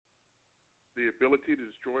The ability to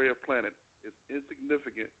destroy a planet is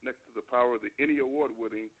insignificant next to the power of the Emmy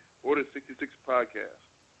Award-winning Order 66 podcast,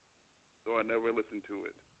 so I never listened to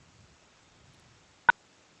it.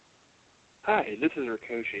 Hi, this is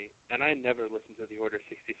Rikoshi, and I never listen to the Order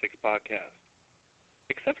 66 podcast.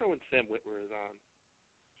 Except for when Sam Witwer is on.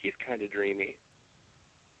 He's kind of dreamy.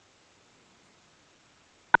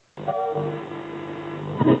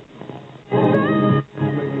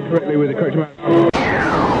 Correctly with the correct amount.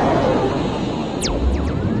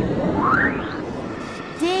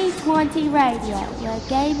 D20 Radio, where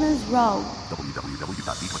gamers roll.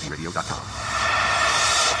 www.d20radio.com.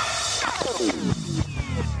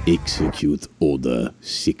 Execute Order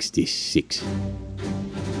 66.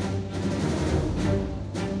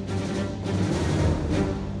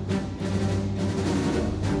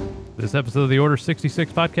 This episode of the Order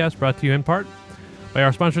 66 podcast brought to you in part by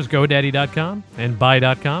our sponsors GoDaddy.com and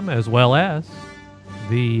Buy.com, as well as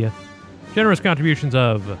the generous contributions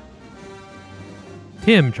of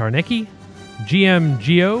Tim Charnecki, GM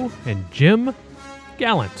Geo, and Jim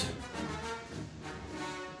Gallant.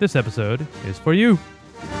 This episode is for you.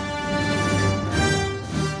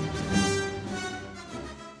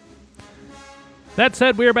 That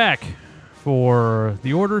said, we are back for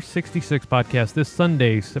the Order 66 podcast this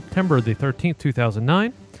Sunday, September the 13th,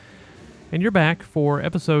 2009. And you're back for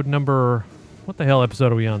episode number... What the hell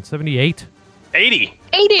episode are we on? 78? 80.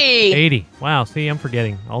 80. Wow, see, I'm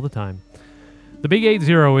forgetting all the time. The big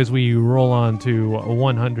 80 is we roll on to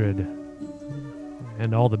 100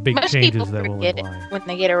 and all the big Most changes that people will forget imply. it when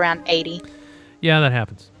they get around 80. Yeah, that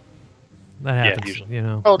happens. That Yeah, happens, usually. you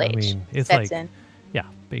know. Old I age mean, it's sets like, in. yeah,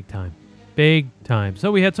 big time. Big time. So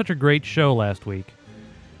we had such a great show last week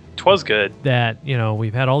 'Twas good. that, you know,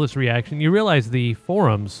 we've had all this reaction. You realize the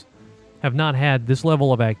forums have not had this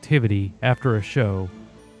level of activity after a show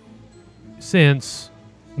since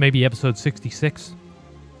maybe episode 66.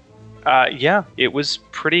 Yeah, it was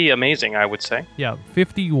pretty amazing, I would say. Yeah,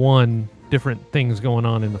 51 different things going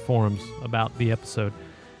on in the forums about the episode,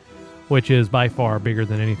 which is by far bigger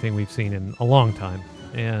than anything we've seen in a long time.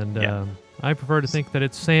 And Yeah. I prefer to think that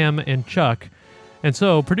it's Sam and Chuck. And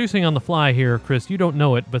so, producing on the fly here, Chris, you don't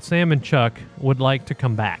know it, but Sam and Chuck would like to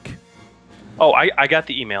come back. Oh, I got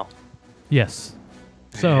the email. Yes.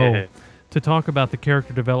 So, to talk about the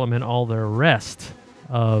character development, all the rest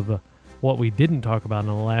of what we didn't talk about in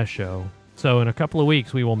the last show. So, in a couple of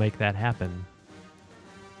weeks, we will make that happen.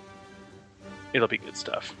 It'll be good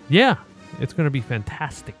stuff. Yeah, it's going to be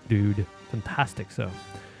fantastic, dude. Fantastic. So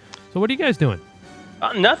what are you guys doing?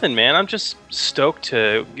 Nothing, man. I'm just stoked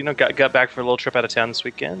to, got back for a little trip out of town this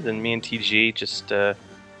weekend, and me and TG just,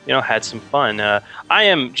 had some fun. I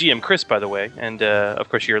am GM Chris, by the way, and of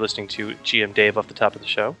course you're listening to GM Dave off the top of the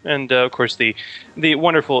show, and of course the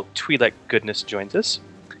wonderful Twi'lek goodness joins us.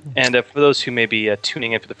 And for those who may be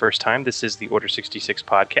tuning in for the first time, this is the Order 66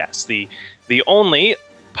 podcast, the only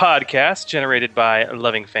podcast generated by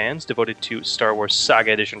loving fans devoted to Star Wars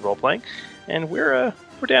Saga Edition role-playing, and we're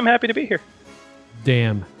damn happy to be here.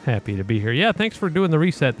 Damn happy to be here. Yeah, thanks for doing the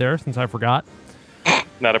reset there, since I forgot.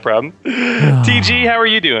 Not a problem. TG, how are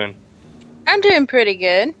you doing? I'm doing pretty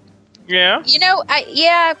good. Yeah?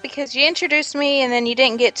 Because you introduced me and then you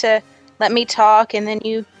didn't get to let me talk, and then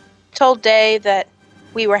you told Dave that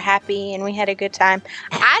we were happy and we had a good time.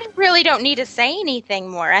 I really don't need to say anything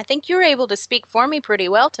more. I think you were able to speak for me pretty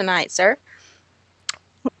well tonight, sir.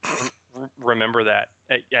 Remember that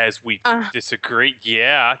as we disagree.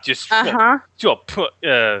 Yeah, just Uh-huh.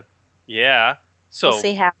 yeah. So We'll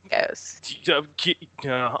see how it goes.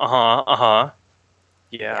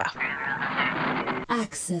 Yeah.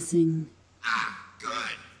 Accessing.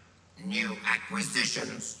 Good. New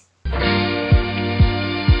acquisitions.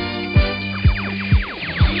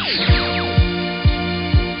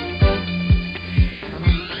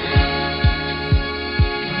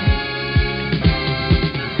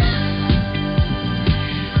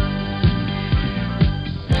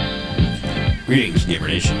 Greetings, Gamer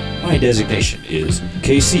Nation. My designation is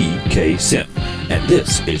KCK Sim, and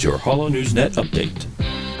this is your Holo News Net update.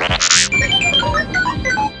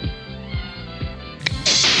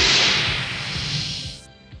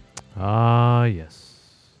 Ah, yes.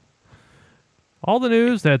 All the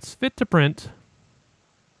news that's fit to print,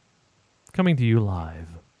 coming to you live.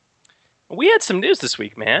 We had some news this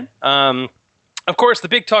week, man. Of course, the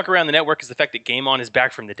big talk around the network is the fact that Game On is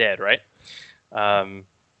back from the dead, right?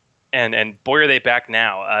 And boy, are they back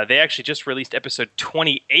now. They actually just released episode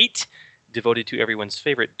 28, devoted to everyone's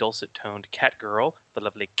favorite dulcet-toned cat girl, the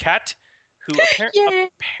lovely Cat, who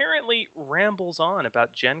apparently rambles on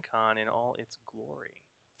about Gen Con in all its glory.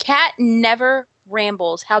 Cat never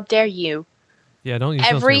rambles. How dare you? Yeah, don't use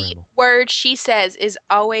Every ramble. word she says is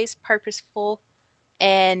always purposeful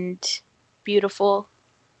and beautiful.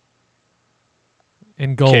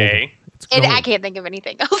 And gold. Okay. It's And gold. I can't think of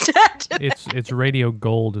anything else. It's radio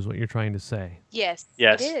gold is what you're trying to say. Yes,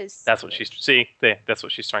 Yes, it is. that's what she's that's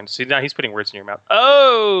what she's trying to see. Now he's putting words in your mouth.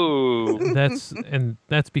 Oh,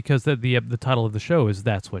 That's because the title of the show is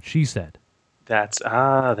That's What She Said. that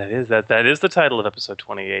is the title of episode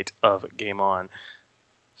 28 of Game On.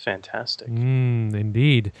 Fantastic.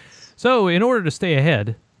 Indeed. So, in order to stay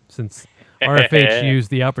ahead, since RFH used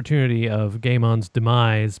the opportunity of Game On's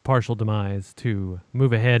partial demise, to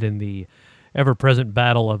move ahead in the ever-present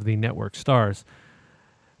battle of the network stars,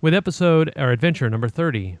 with adventure number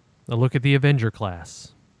 30, a look at the Avenger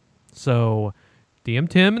class. So, DM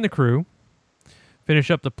Tim and the crew finish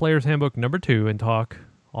up the Player's Handbook number 2 and talk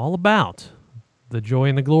all about the joy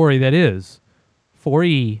and the glory that is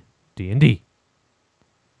 4E D&D.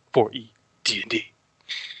 4E D&D.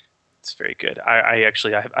 It's very good.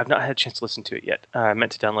 I've not had a chance to listen to it yet. I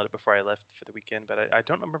meant to download it before I left for the weekend, but I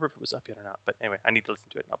don't remember if it was up yet or not. But anyway, I need to listen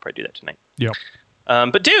to it, and I'll probably do that tonight. Yep.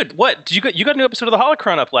 But dude, what did you got a new episode of the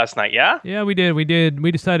Holocron up last night? Yeah. Yeah, we did.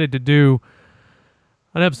 We decided to do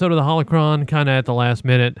an episode of the Holocron kind of at the last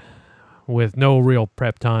minute, with no real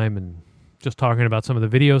prep time, and just talking about some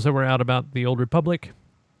of the videos that were out about the Old Republic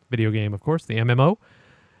video game, of course, the MMO.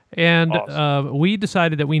 And Awesome. we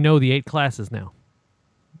decided that we know the 8 classes now.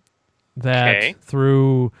 That Okay.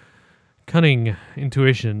 through cunning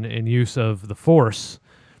intuition and use of the Force,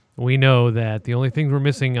 we know that the only things we're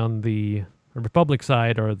missing on the Republic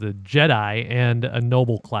side are the Jedi and a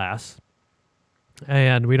noble class.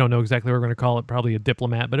 And we don't know exactly what we're going to call it, probably a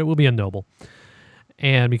diplomat, but it will be a noble.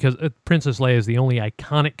 And because Princess Leia is the only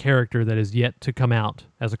iconic character that is yet to come out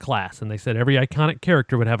as a class. And they said every iconic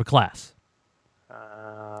character would have a class.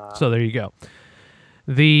 So there you go.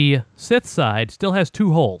 The Sith side still has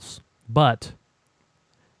 2 holes, but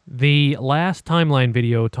the last timeline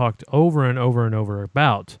video talked over and over and over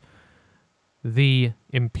about the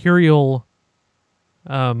Imperial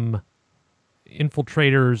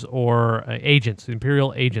infiltrators or agents,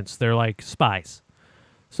 Imperial agents. They're like spies.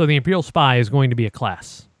 So the Imperial spy is going to be a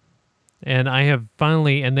class. And I have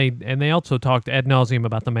finally, and they also talked ad nauseum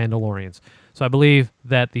about the Mandalorians. So I believe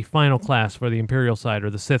that the final class for the Imperial side or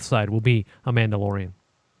the Sith side will be a Mandalorian.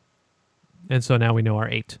 And so now we know our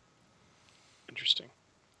 8. Interesting.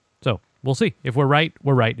 So we'll see. If we're right,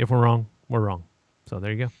 we're right. If we're wrong, we're wrong. So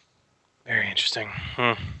there you go. Very interesting.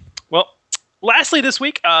 Well, lastly this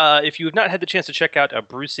week, if you have not had the chance to check out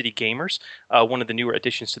Brew City Gamers, one of the newer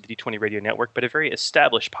additions to the D20 Radio Network, but a very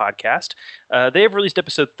established podcast, they have released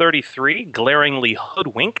episode 33, Glaringly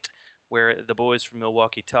Hoodwinked, where the boys from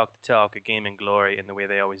Milwaukee talk the talk of game and glory in the way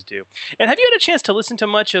they always do. And have you had a chance to listen to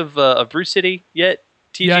much of Brew City yet,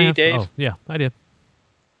 TG, Yeah, I have. Dave? Oh, yeah, I did.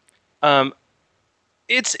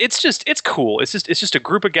 It's cool. It's just a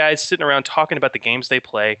group of guys sitting around talking about the games they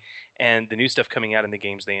play and the new stuff coming out in the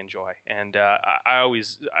games they enjoy. And I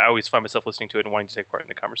always find myself listening to it and wanting to take part in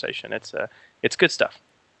the conversation. It's good stuff.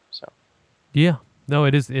 So Yeah. No,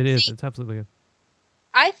 it is. It is. It's absolutely good.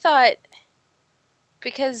 I thought,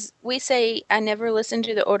 because we say I never listened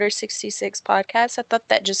to the Order 66 podcast, I thought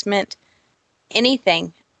that just meant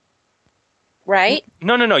anything. Right?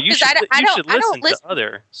 No. You 'Cause should I don't listen to listen-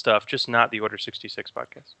 other stuff, just not the Order 66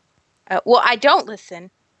 podcast. Well, I don't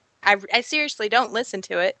listen. I seriously don't listen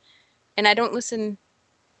to it, and I don't listen.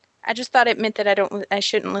 I just thought it meant that I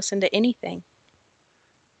shouldn't listen to anything.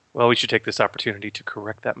 Well, we should take this opportunity to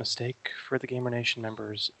correct that mistake for the Gamer Nation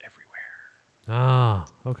members everywhere. Ah,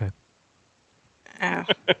 okay. Oh.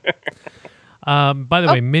 By the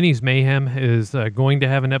way, Minnie's Mayhem is going to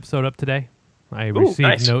have an episode up today. I received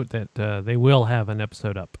nice. note that they will have an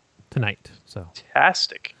episode up tonight. So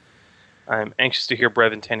Fantastic. I'm anxious to hear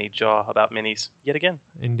Brevin Tenney jaw about minis yet again.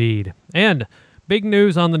 indeed. And big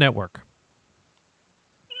news on the network.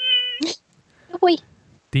 Wait,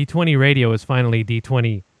 D20 Radio is finally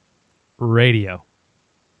D20 Radio,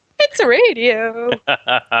 it's a radio.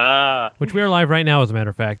 which we are live right now, as a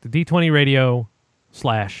matter of fact. D20 Radio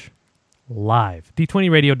 /live.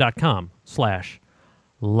 D20radio.com/live.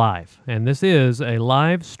 And this is a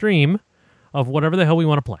live stream of whatever the hell we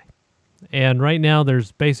want to play. And right now,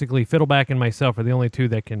 there's basically Fiddleback and myself are the only 2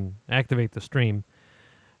 that can activate the stream.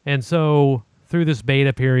 And so, through this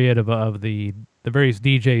beta period of the various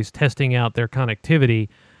DJs testing out their connectivity,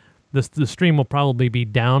 the stream will probably be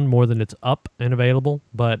down more than it's up and available.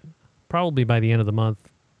 But probably by the end of the month,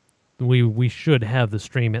 we should have the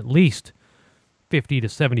stream at least 50 to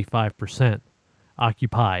 75%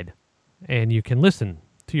 occupied. And you can listen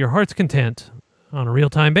to your heart's content on a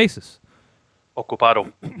real-time basis.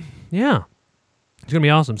 Ocupado. Yeah. It's going to be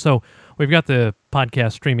awesome. So we've got the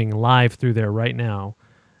podcast streaming live through there right now,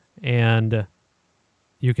 and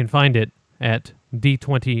you can find it at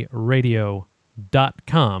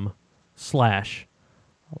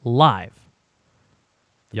d20radio.com/live.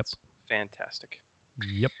 Yep. Fantastic.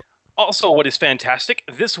 Yep. Also, what is fantastic,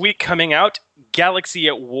 this week coming out, Galaxy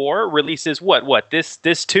at War releases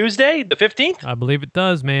this Tuesday, the 15th? I believe it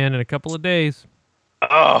does, man, in a couple of days.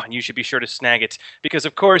 Oh, and you should be sure to snag it, because,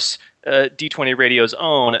 of course, D20 Radio's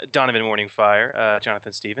own Donovan Morningfire,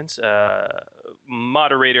 Jonathan Stevens,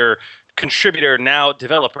 moderator, contributor, now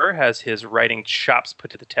developer, has his writing chops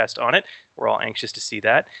put to the test on it. We're all anxious to see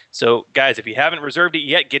that. So, guys, if you haven't reserved it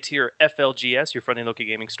yet, get to your FLGS, your friendly local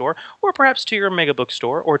gaming store, or perhaps to your Mega Book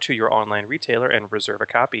store, or to your online retailer, and reserve a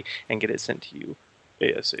copy and get it sent to you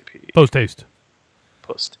ASAP. Post-haste.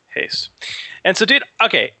 Post-haste. And so, dude,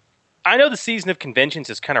 okay, I know the season of conventions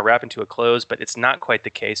is kind of wrapping to a close, but it's not quite the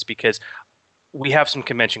case because we have some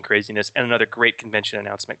convention craziness and another great convention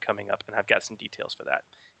announcement coming up, and I've got some details for that,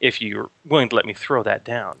 if you're willing to let me throw that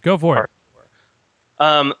down. Go for it.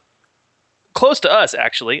 Close to us,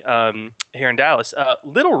 actually, here in Dallas,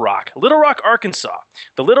 Little Rock, Arkansas.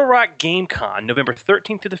 The Little Rock Game Con, November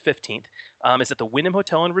 13th to the 15th, is at the Wyndham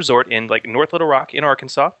Hotel and Resort in North Little Rock in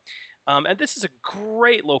Arkansas. And this is a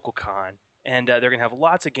great local con, and they're going to have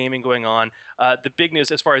lots of gaming going on. The big news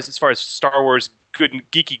as far as Star Wars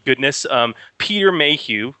geeky goodness, Peter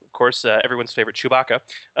Mayhew, of course, everyone's favorite Chewbacca,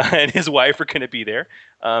 and his wife are going to be there.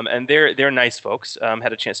 And they're nice folks.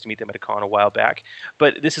 Had a chance to meet them at a con a while back.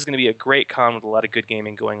 But this is going to be a great con with a lot of good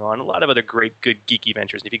gaming going on, a lot of other great, good geeky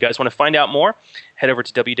ventures. And if you guys want to find out more, head over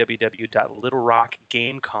to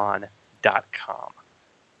www.littlerockgameCon.com.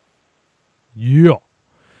 Yeah.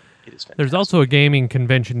 It is fantastic. There's also a gaming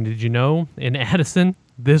convention, did you know, in Addison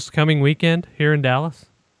this coming weekend here in Dallas?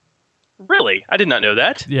 Really? I did not know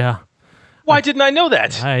that. Yeah. Why didn't I know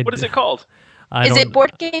that? What is it called? Is it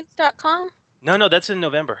boardgames.com? No, that's in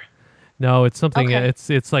November. No, it's something. Okay.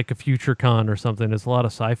 It's like a FutureCon or something. It's a lot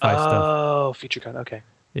of sci-fi stuff. Oh, FutureCon. Okay.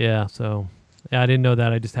 Yeah. So, I didn't know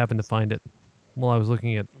that. I just happened to find it while I was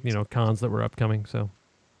looking at cons that were upcoming. So,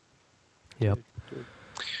 yep.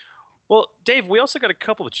 Well, Dave, we also got a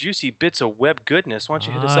couple of juicy bits of web goodness. Why don't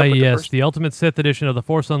you hit us up with the first? The Ultimate Sith edition of The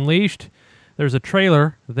Force Unleashed. There's a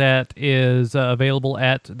trailer that is available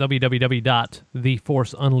at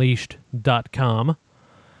www.theforceunleashed.com.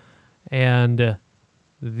 And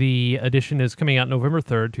the edition is coming out November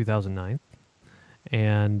 3rd, 2009.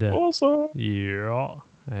 And awesome. Yeah.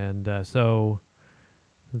 And so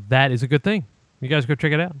that is a good thing. You guys go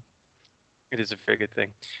check it out. It is a very good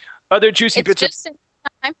thing. Other juicy bits. It's just in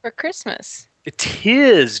time for Christmas. It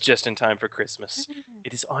is just in time for Christmas.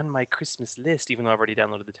 It is on my Christmas list, even though I've already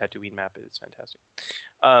downloaded the Tatooine map. It's fantastic.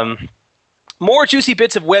 More juicy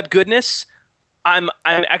bits of web goodness. I'm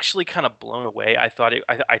actually kind of blown away. I thought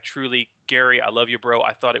I truly, Gary, I love you, bro.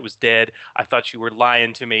 I thought it was dead. I thought you were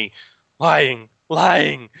lying to me. Lying.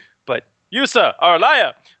 But you, sir, are a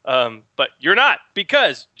liar. But you're not,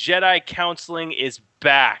 because Jedi Counseling is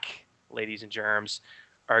back, ladies and germs.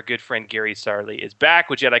 Our good friend Gary Sarley is back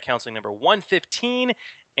with Jedi Counseling number 115,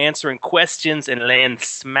 answering questions and laying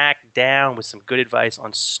smack down with some good advice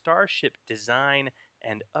on starship design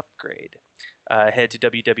and upgrade. Head to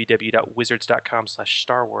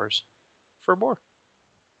www.wizards.com/Star Wars for more.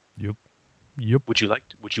 Yep. Would you like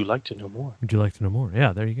to know more? Would you like to know more?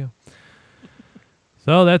 Yeah, there you go.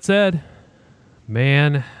 So that said,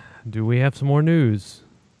 man, do we have some more news?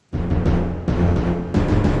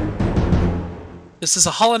 This is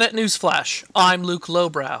a HoloNet News Flash. I'm Luke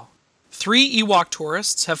Lowbrow. 3 Ewok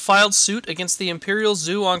tourists have filed suit against the Imperial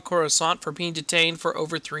Zoo on Coruscant for being detained for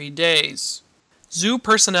over 3 days. Zoo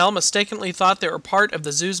personnel mistakenly thought they were part of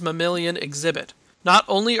the zoo's mammalian exhibit. Not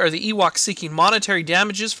only are the Ewoks seeking monetary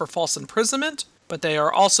damages for false imprisonment, but they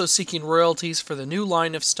are also seeking royalties for the new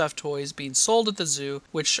line of stuffed toys being sold at the zoo,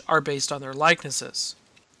 which are based on their likenesses.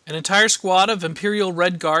 An entire squad of Imperial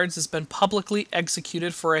Red Guards has been publicly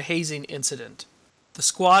executed for a hazing incident. The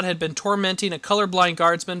squad had been tormenting a colorblind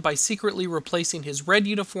guardsman by secretly replacing his red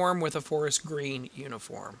uniform with a forest green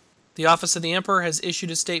uniform. The Office of the Emperor has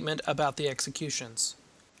issued a statement about the executions.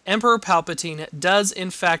 Emperor Palpatine does in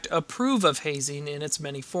fact approve of hazing in its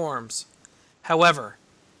many forms. However,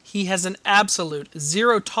 he has an absolute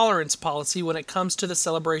zero-tolerance policy when it comes to the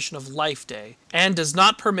celebration of Life Day, and does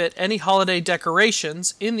not permit any holiday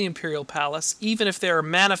decorations in the Imperial Palace, even if they are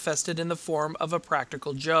manifested in the form of a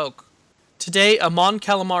practical joke. Today, a Mon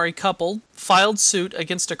Calamari couple filed suit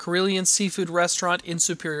against a Carillion seafood restaurant in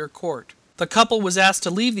Superior Court. The couple was asked to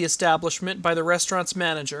leave the establishment by the restaurant's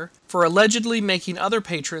manager for allegedly making other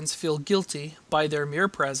patrons feel guilty by their mere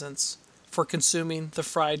presence for consuming the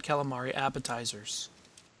fried calamari appetizers.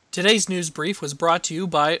 Today's news brief was brought to you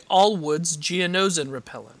by Allwood's Geonosin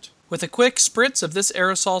Repellent. With a quick spritz of this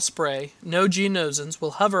aerosol spray, no geonosins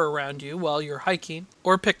will hover around you while you're hiking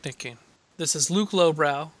or picnicking. This is Luke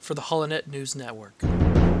Lowbrow for the Holonet News Network.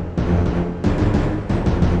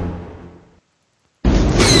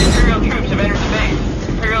 Imperial troops have entered the base.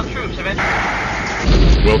 Imperial troops have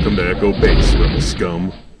entered. Welcome to Echo Base, rebel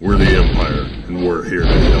scum. We're the Empire, and we're here to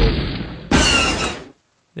help.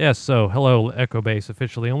 Yes, so hello, Echo Base,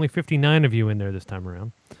 officially. Only 59 of you in there this time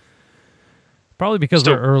around. Probably because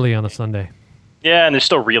they're early on a Sunday. Yeah, and they're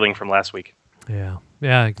still reeling from last week. Yeah,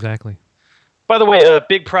 exactly. By the way,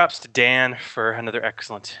 big props to Dan for another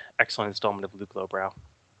excellent installment of Luke Lowbrow.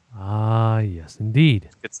 Ah, yes, indeed.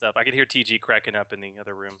 Good stuff. I could hear TG cracking up in the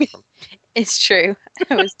other room. It's true.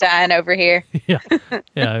 I was dying over here. Yeah,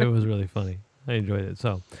 it was really funny. I enjoyed it. So,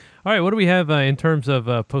 all right, what do we have in terms of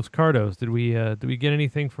postcardos? Did we get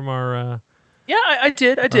anything from our? Yeah, I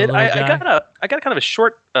did. I got a kind of a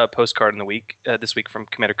short postcard in the week this week from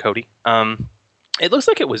Commander Cody. It looks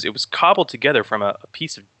like it was cobbled together from a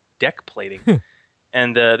piece of deck plating,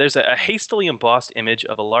 and there's a hastily embossed image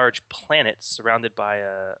of a large planet surrounded by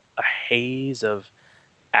a haze of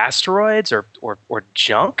asteroids or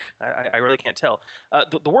junk. I really can't tell.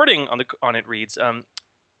 The wording on it reads.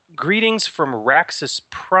 Greetings from Raxus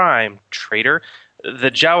Prime, traitor.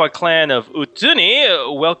 The Jawa clan of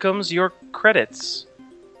Utuni welcomes your credits.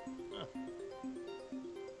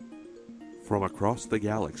 From across the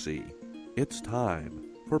galaxy, it's time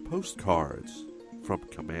for postcards from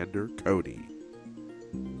Commander Cody.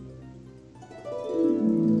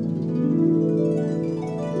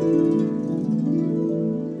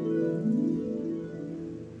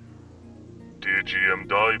 Dear GM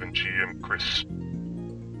Dave and GM Chris.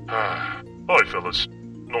 Hi, fellas.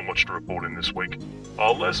 Not much to report in this week.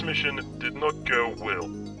 Our last mission did not go well.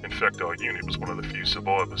 In fact, our unit was one of the few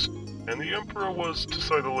survivors, and the Emperor was, to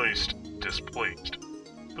say the least, displeased.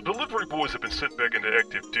 The delivery boys have been sent back into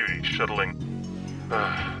active duty, shuttling...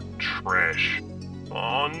 trash.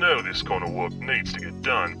 I know this kind of work needs to get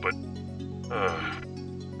done, but...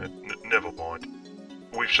 never mind.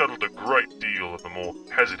 We've shuttled a great deal of the more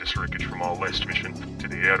hazardous wreckage from our last mission to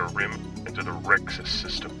the Outer Rim and to the Raxus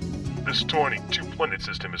system. This tiny two-planet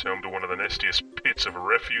system is home to one of the nastiest pits of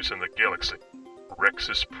refuse in the galaxy,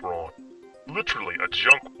 Raxus Prime. Literally a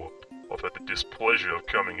junk warp. I've had the displeasure of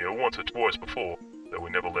coming here once or twice before, though we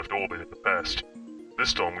never left orbit in the past.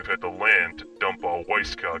 This time we've had to land to dump our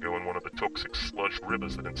waste cargo in one of the toxic sludge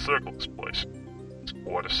rivers that encircle this place. It's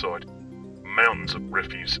quite a sight. Mountains of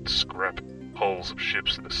refuse and scrap, hulls of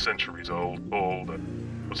ships that are centuries old.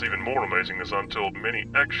 What's even more amazing is I'm told many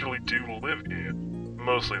actually do live here.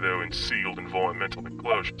 Mostly, though, in sealed environmental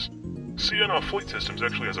enclosures. CNR Fleet Systems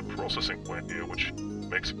actually has a processing plant here, which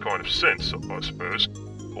makes kind of sense, I suppose.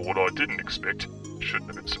 But what I didn't expect, shouldn't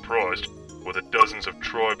have been surprised, were the dozens of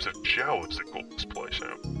tribes of Jawas that call this place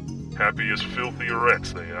home. Happy as filthy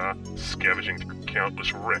rats they are, scavenging through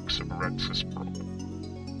countless wrecks of Raxus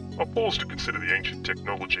Prime. I pause to consider the ancient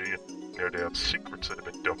technology and no doubt secrets that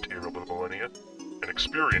have been dumped here over the millennia. An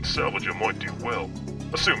experienced salvager might do well,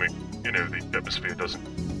 assuming, the atmosphere doesn't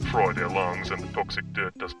fry their lungs and the toxic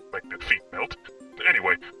dirt doesn't make their feet melt.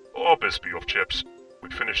 Anyway, I'll best be off, chaps. We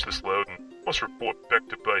finished this load and must report back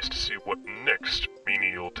to base to see what next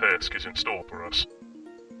menial task is in store for us.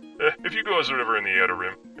 If you guys are ever in the Outer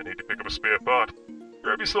Rim and need to pick up a spare part,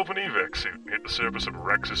 grab yourself an evac suit and hit the surface of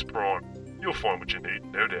Raxus Prime. You'll find what you need,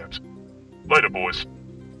 no doubt. Later, boys.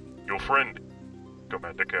 Your friend,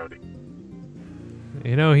 Commander Cody.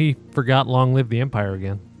 He forgot Long Live the Empire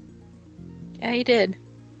again. Yeah, he did.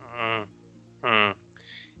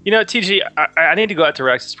 TG, I need to go out to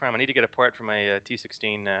Raxus Prime. I need to get a part for my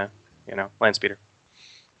T-16, land speeder.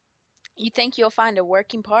 You think you'll find a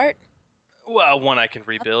working part? Well, one I can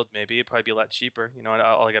rebuild, maybe. It'd probably be a lot cheaper.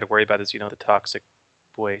 All I got to worry about is, the toxic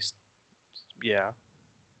waste. Yeah.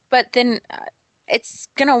 But then it's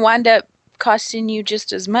going to wind up costing you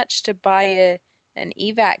just as much to buy an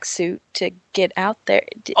evac suit to get out there.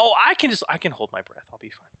 Oh, I can hold my breath. I'll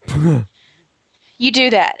be fine. You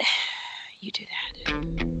do that. You do that.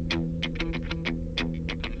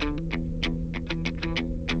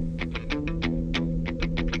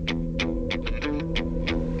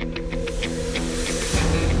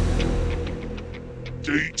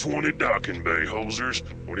 D20 docking bay, hosers.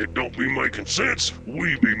 When it don't be making sense,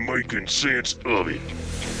 we be making sense of it.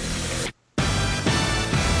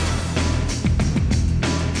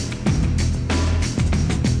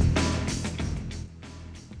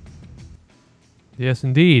 Yes,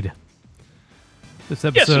 indeed. This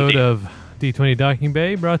episode of D20 Docking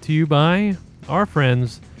Bay brought to you by our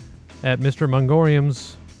friends at Mr.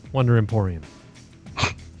 Mongorium's Wonder Emporium.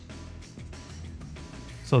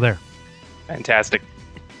 So there. Fantastic.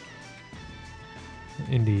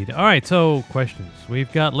 Indeed. All right, so questions.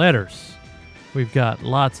 We've got letters. We've got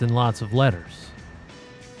lots and lots of letters.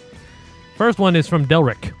 First one is from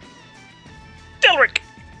Delric. Delric!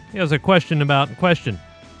 He has a question about question.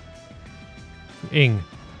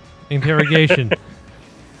 Interrogation.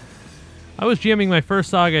 I was jamming my first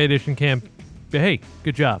Saga Edition camp. Hey,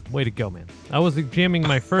 good job. Way to go, man. I was jamming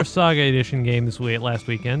my first Saga Edition game last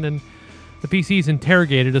weekend, and the PCs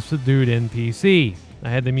interrogated a subdued NPC. I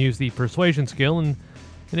had them use the persuasion skill, and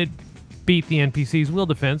it beat the NPC's will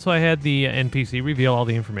defense, so I had the NPC reveal all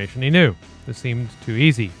the information he knew. This seemed too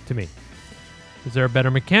easy to me. Is there a better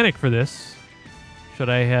mechanic for this? Should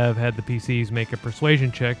I have had the PCs make a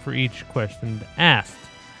persuasion check for each question asked?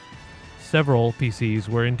 Several PCs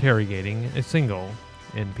were interrogating a single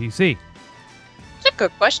NPC. It's a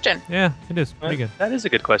good question. Yeah, it is. Pretty good. That is a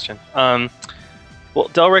good question. Well,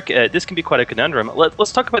 Delric, this can be quite a conundrum.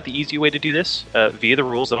 Let's talk about the easy way to do this via the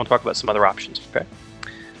rules, then we'll talk about some other options, okay?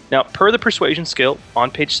 Now, per the persuasion skill on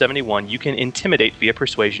page 71, you can intimidate via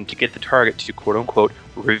persuasion to get the target to, quote-unquote,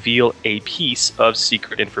 reveal a piece of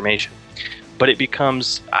secret information. But it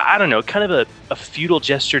becomes, I don't know, kind of a futile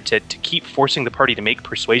gesture to keep forcing the party to make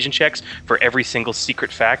persuasion checks for every single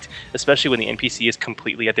secret fact, especially when the NPC is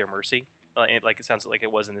completely at their mercy. Like it sounds like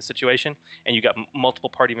it was in this situation, and you got multiple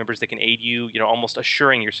party members that can aid you, almost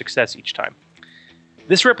assuring your success each time.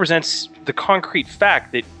 This represents the concrete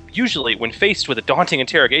fact that usually when faced with a daunting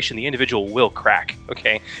interrogation, the individual will crack,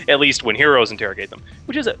 okay? At least when heroes interrogate them,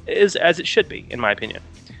 which is as it should be, in my opinion.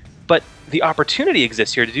 But the opportunity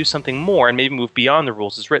exists here to do something more and maybe move beyond the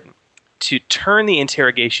rules as written, to turn the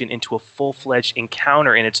interrogation into a full-fledged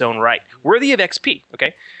encounter in its own right, worthy of XP,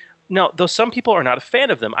 okay? Now, though some people are not a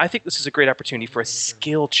fan of them, I think this is a great opportunity for a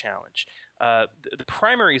skill challenge. The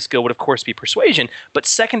primary skill would, of course, be persuasion, but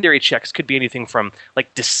secondary checks could be anything from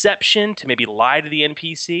like deception to maybe lie to the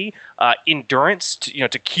NPC, endurance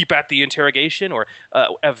to keep at the interrogation, or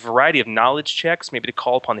a variety of knowledge checks, maybe to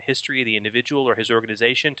call upon the history of the individual or his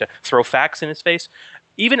organization to throw facts in his face.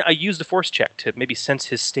 Even a use the force check to maybe sense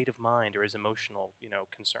his state of mind or his emotional,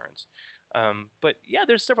 concerns. But yeah,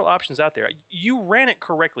 there's several options out there. You ran it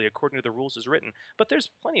correctly according to the rules as written, but there's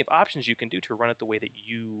plenty of options you can do to run it the way that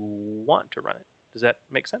you want to run it. Does that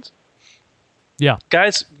make sense? Yeah.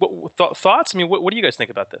 Guys, thoughts? I mean, what do you guys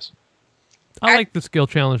think about this? I like the skill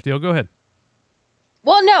challenge deal. Go ahead.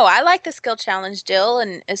 Well, no, I like the skill challenge deal,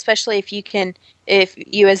 and especially if you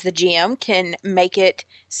as the GM can make it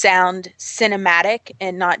sound cinematic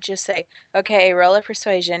and not just say, okay, roll a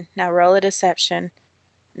persuasion, now roll a deception,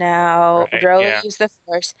 now roll use the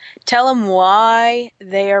force. Tell them why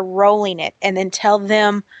they are rolling it, and then tell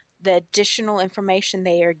them the additional information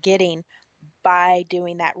they are getting by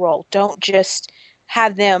doing that roll. Don't just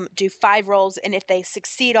have them do 5 rolls, and if they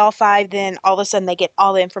succeed all 5, then all of a sudden they get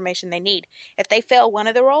all the information they need. If they fail one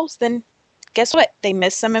of the rolls, then guess what? They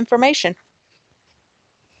miss some information.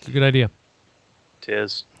 It's a good idea. It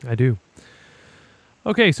is. I do.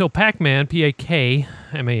 Okay, so Pac-Man,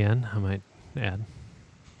 P-A-K-M-A-N, I might add,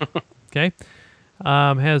 okay,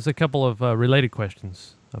 has a couple of related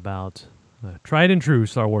questions about tried and true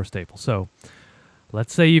Star Wars staples. So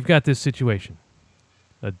let's say you've got this situation.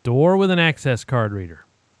 A door with an access card reader.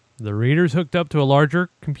 The reader's hooked up to a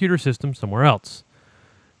larger computer system somewhere else.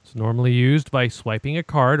 It's normally used by swiping a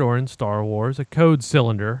card, or in Star Wars, a code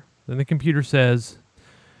cylinder. Then the computer says,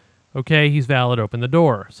 okay, he's valid, open the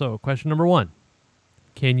door. So question number 1.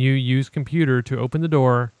 Can you use computer to open the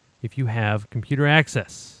door if you have computer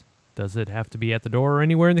access? Does it have to be at the door or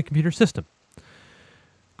anywhere in the computer system?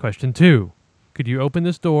 Question 2. Could you open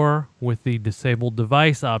this door with the disabled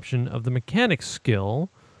device option of the mechanics skill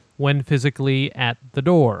when physically at the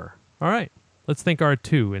door? All right, let's think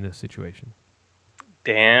R2 in this situation.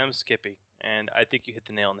 Damn, Skippy. And I think you hit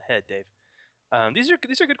the nail on the head, Dave. These are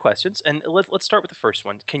good questions, and let's start with the first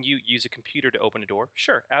one. Can you use a computer to open a door?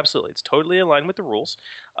 Sure, absolutely. It's totally aligned with the rules.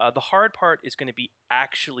 The hard part is going to be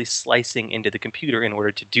actually slicing into the computer in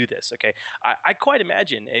order to do this. Okay, I quite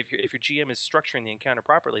imagine if your GM is structuring the encounter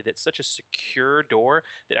properly, that such a secure door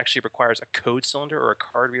that actually requires a code cylinder or a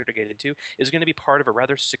card reader to get into is going to be part of a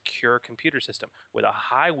rather secure computer system with a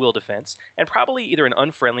high will defense and probably either an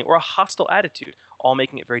unfriendly or a hostile attitude, all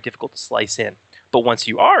making it very difficult to slice in. But once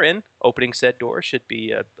you are in, opening said door should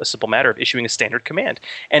be a simple matter of issuing a standard command.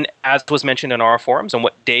 And as was mentioned in our forums and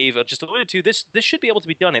what Dave just alluded to, this should be able to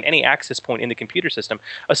be done at any access point in the computer system,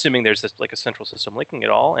 assuming there's this, like a central system linking it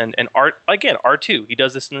all. And R2, he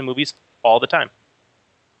does this in the movies all the time.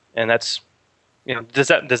 And that's Does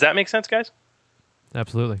that make sense, guys?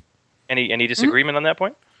 Absolutely. Any disagreement on that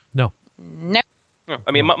point? No. No. No.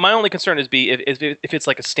 I mean, my only concern is if it's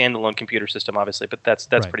like a standalone computer system, obviously, but that's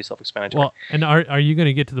Right. pretty self-explanatory. Well, and are you going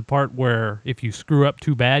to get to the part where if you screw up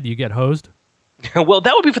too bad, you get hosed? Well,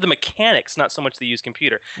 that would be for the mechanics, not so much the used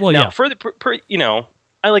computer. Well, now, yeah. for the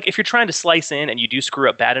I like if you're trying to slice in and you do screw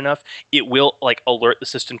up bad enough, it will like alert the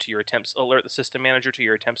system manager to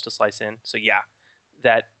your attempts to slice in. So yeah,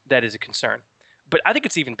 that is a concern. But I think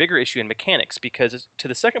it's an even bigger issue in mechanics because to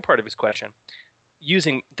the second part of his question,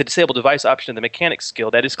 using the disable device option of the mechanics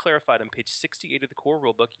skill, that is clarified on page 68 of the core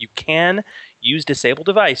rulebook. You can use disable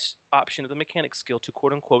device option of the mechanics skill to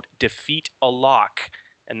quote unquote defeat a lock,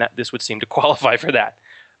 and that this would seem to qualify for that.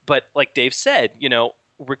 But like Dave said,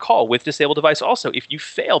 recall with disable device also, if you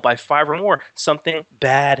fail by 5 or more, something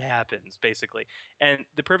bad happens basically. And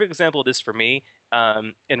the perfect example of this for me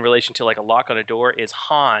in relation to like a lock on a door is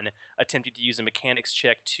Han attempted to use a mechanics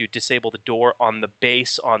check to disable the door on the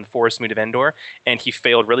base on Forest Moon of Endor, and he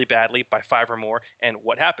failed really badly by 5 or more. And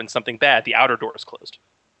what happened? Something bad. The outer door is closed.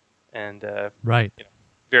 And right.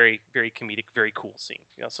 Very, very comedic, very cool scene.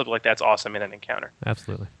 Something like that's awesome in an encounter.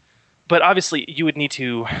 Absolutely. But obviously, you would need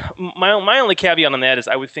to. My only caveat on that is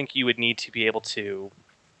I would think you would need to be able to,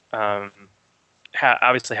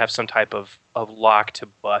 obviously have some type of lock to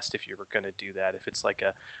bust if you were going to do that. If it's like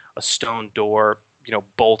a stone door,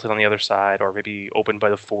 bolted on the other side, or maybe opened by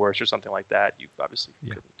the force or something like that, you obviously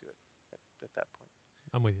couldn't do it at that point.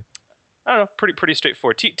 I'm with you. I don't know. Pretty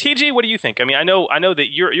straightforward. TG, what do you think? I mean, I know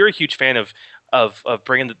that you're a huge fan of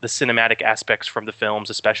bringing the cinematic aspects from the films,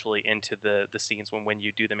 especially into the scenes when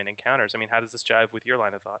you do them in encounters. I mean, how does this jive with your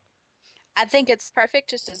line of thought? I think it's perfect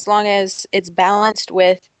just as long as it's balanced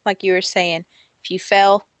with, like you were saying, if you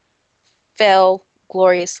fail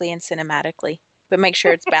gloriously and cinematically. But make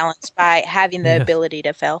sure it's balanced by having the ability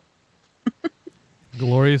to fail.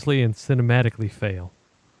 Gloriously and cinematically fail.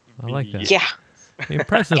 I like that. Yeah.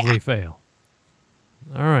 Impressively fail.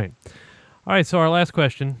 All right. So our last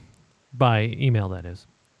question, by email that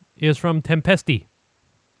is from Tempesti.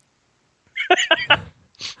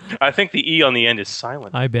 I think the E on the end is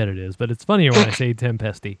silent. I bet it is, but it's funnier when I say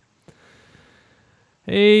Tempesti.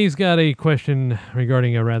 He's got a question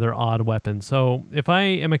regarding a rather odd weapon. So, if I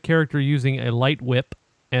am a character using a light whip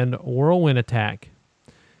and whirlwind attack,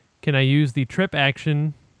 can I use the trip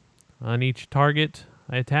action on each target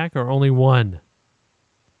I attack, or only one?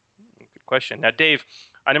 Good question. Now, Dave,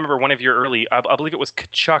 I remember one of your early, I believe it was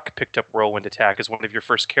Kachuk picked up Whirlwind Attack as one of your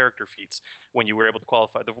first character feats when you were able to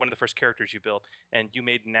qualify, one of the first characters you built, and you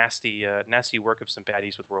made nasty work of some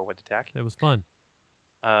baddies with Whirlwind Attack. It was fun.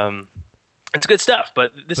 It's good stuff,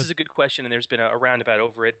 but this is a good question, and there's been a roundabout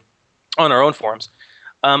over it on our own forums.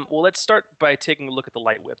 Well, let's start by taking a look at the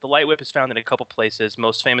Light Whip. The Light Whip is found in a couple places,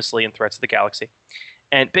 most famously in Threats of the Galaxy.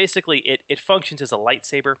 And basically, it functions as a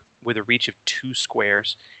lightsaber with a reach of 2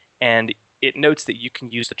 squares, and it notes that you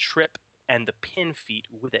can use the trip and the pin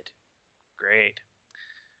feat with it. Great.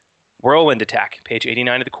 Whirlwind Attack, page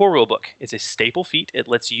 89 of the core rulebook, is a staple feat. It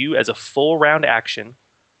lets you, as a full round action,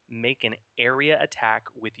 make an area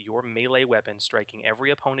attack with your melee weapon, striking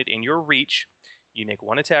every opponent in your reach. You make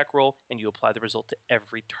 1 attack roll, and you apply the result to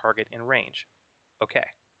every target in range.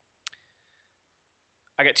 Okay.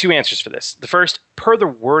 I got 2 answers for this. The first, per the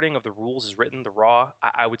wording of the rules as written, the raw,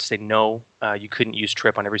 I would say no, you couldn't use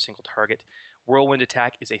trip on every single target. Whirlwind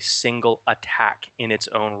Attack is a single attack in its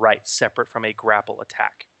own right, separate from a grapple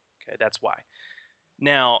attack. Okay, that's why.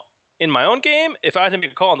 Now, in my own game, if I had to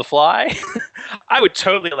make a call on the fly, I would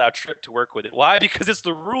totally allow Trip to work with it. Why? Because it's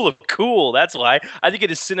the rule of cool. That's why. I think it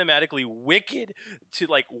is cinematically wicked to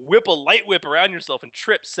like whip a light whip around yourself and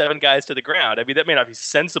trip 7 guys to the ground. I mean, that may not be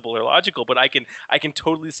sensible or logical, but I can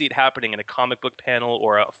totally see it happening in a comic book panel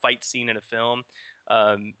or a fight scene in a film.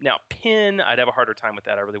 Now, pin, I'd have a harder time with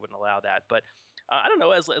that. I really wouldn't allow that. But I don't know,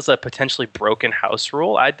 as a potentially broken house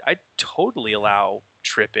rule, I'd totally allow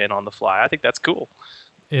Trip in on the fly. I think that's cool.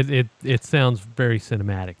 It sounds very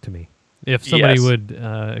cinematic to me. If somebody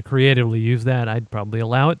would creatively use that, I'd probably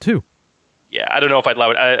allow it too. Yeah, I don't know if I'd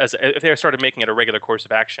allow it. If they started making it a regular course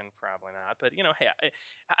of action, probably not. But, hey,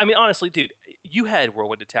 I mean, honestly, dude, you had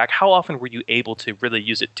Whirlwind Attack. How often were you able to really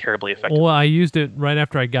use it terribly effectively? Well, I used it right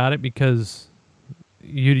after I got it because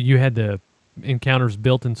you had the encounters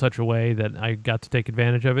built in such a way that I got to take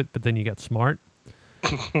advantage of it, but then you got smart.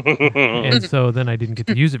 And so then I didn't get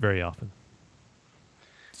to use it very often.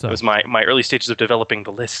 So it was my early stages of developing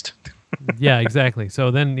the list. Yeah, exactly. So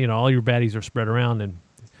then, all your baddies are spread around, and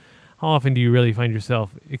how often do you really find yourself,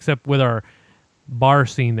 except with our bar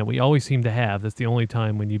scene that we always seem to have, that's the only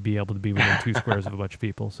time when you'd be able to be within 2 squares of a bunch of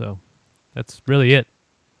people. So that's really it.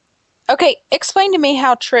 Okay, explain to me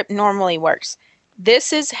how trip normally works.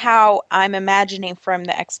 This is how I'm imagining from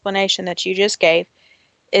the explanation that you just gave,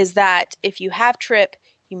 is that if you have trip,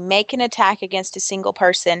 you make an attack against a single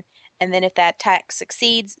person, and then if that attack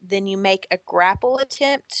succeeds, then you make a grapple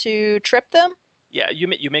attempt to trip them? Yeah, you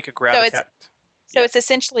make a grab attack. So it's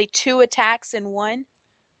essentially 2 attacks in one?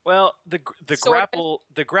 Well, the Sort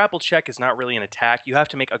of. grapple check is not really an attack. You have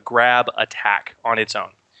to make a grab attack on its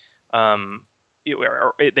own.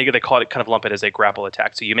 They call it, kind of lump it as a grapple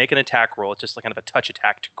attack. So you make an attack roll. It's just like kind of a touch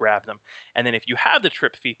attack to grab them. And then if you have the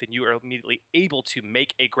trip feat, then you are immediately able to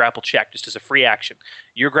make a grapple check just as a free action.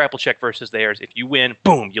 Your grapple check versus theirs. If you win,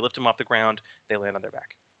 boom, you lift them off the ground. They land on their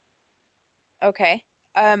back. Okay.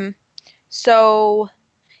 So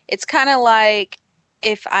it's kind of like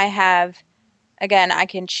if I have, again, I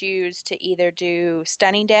can choose to either do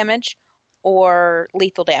stunning damage or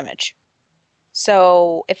lethal damage.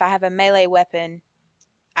 So if I have a melee weapon,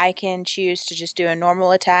 I can choose to just do a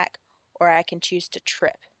normal attack, or I can choose to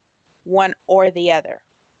trip. One or the other.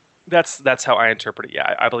 That's how I interpret it.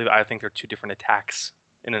 Yeah, I think they're 2 different attacks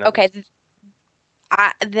in an Okay.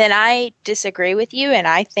 Then I disagree with you, and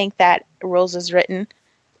I think that rules as written,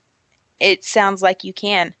 it sounds like you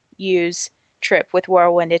can use trip with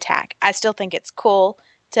whirlwind attack. I still think it's cool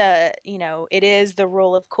to, it is the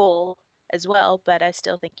rule of cool as well, but I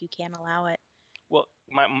still think you can allow it. Well,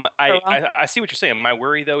 I see what you're saying. My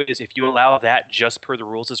worry, though, is if you allow that just per the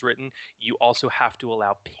rules as written, you also have to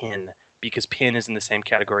allow pin, because pin is in the same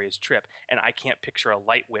category as trip, and I can't picture a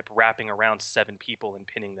light whip wrapping around 7 people and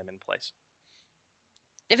pinning them in place.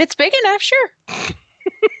 If it's big enough, sure.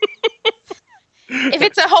 If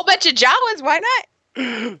it's a whole bunch of Jawas, why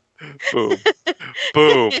not? Boom.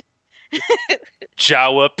 Boom.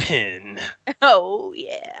 Jawa pin. Oh,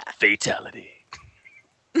 yeah. Fatality.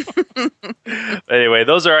 Anyway,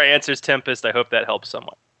 those are our answers, Tempest. I hope that helps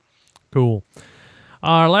somewhat. Cool.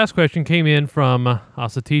 Our last question came in from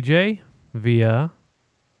Asa TJ via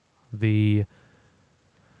the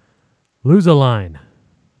Loser line.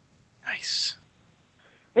 Nice.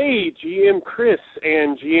 Hey, GM Chris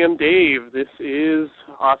and GM Dave. This is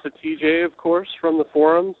Asa TJ, of course, from the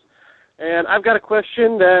forums. And I've got a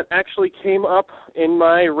question that actually came up in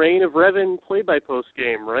my Reign of Revan play-by-post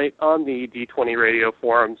game, right on the D20 Radio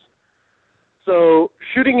forums. So,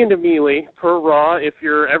 shooting into melee, per Raw, if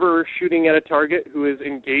you're ever shooting at a target who is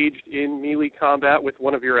engaged in melee combat with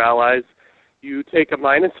one of your allies, you take a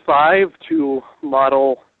 -5 to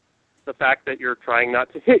model the fact that you're trying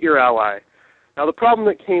not to hit your ally. Now, the problem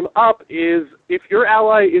that came up is if your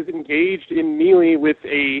ally is engaged in melee with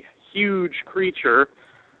a huge creature,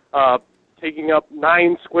 taking up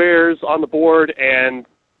 9 squares on the board and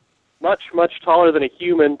much, much taller than a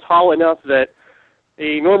human, tall enough that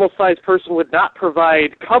a normal-sized person would not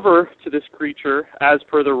provide cover to this creature as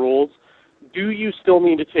per the rules, do you still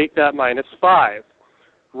need to take that -5?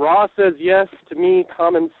 Raw says yes. To me,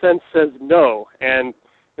 common sense says no. And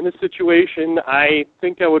in this situation, I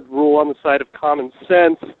think I would rule on the side of common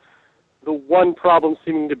sense. The one problem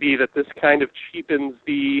seeming to be that this kind of cheapens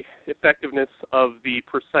the effectiveness of the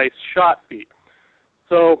precise shot feat.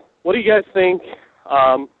 So, what do you guys think?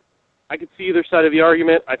 I could see either side of the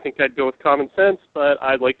argument. I think I'd go with common sense, but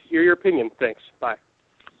I'd like to hear your opinion. Thanks. Bye.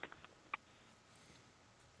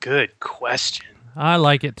 Good question. I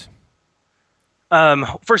like it.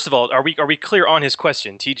 First of all, are we clear on his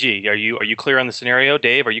question? TG, are you clear on the scenario?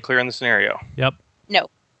 Dave, are you clear on the scenario? Yep. No.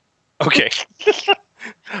 Okay.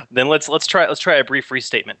 Then let's try a brief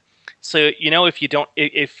restatement. So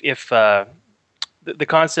if the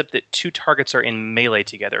concept that 2 targets are in melee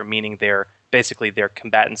together, meaning they're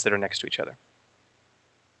combatants that are next to each other.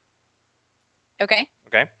 Okay.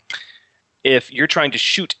 Okay. If you're trying to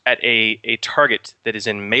shoot at a target that is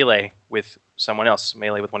in melee with someone else,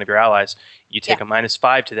 melee with one of your allies, you take a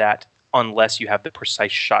 -5 to that unless you have the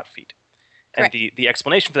precise shot feat. Correct. And the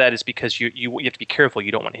explanation for that is because you have to be careful.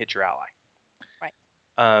 You don't want to hit your ally. Right.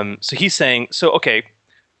 So he's saying, okay,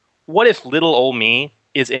 what if little old me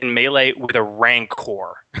is in melee with a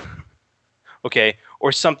Rancor? Okay,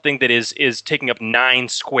 or something that is taking up 9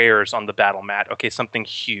 squares on the battle mat. Okay, something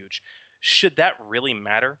huge. Should that really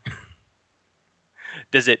matter?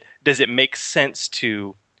 Does it make sense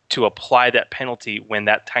to apply that penalty when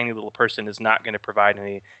that tiny little person is not going to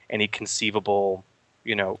provide any conceivable,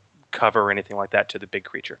 cover or anything like that to the big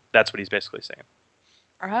creature? That's what he's basically saying.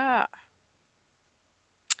 Ah.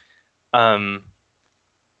 Oh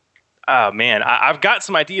man, I've got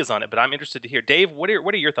some ideas on it, but I'm interested to hear. Dave, what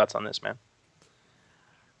are your thoughts on this, man?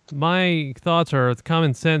 My thoughts are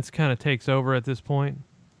common sense kind of takes over at this point,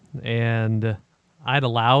 and I'd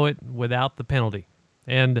allow it without the penalty.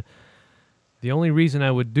 And The only reason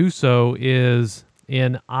I would do so is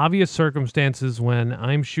in obvious circumstances when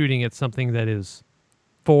I'm shooting at something that is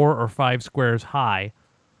 4 or 5 squares high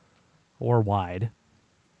or wide,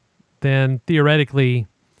 then theoretically,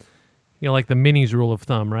 like the minis rule of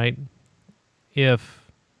thumb, right?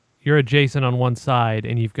 If you're adjacent on one side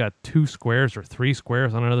and you've got 2 squares or 3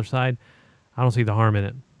 squares on another side, I don't see the harm in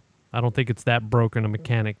it. I don't think it's that broken a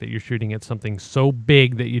mechanic that you're shooting at something so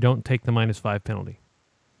big that you don't take the -5 penalty.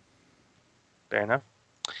 Fair enough.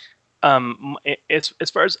 As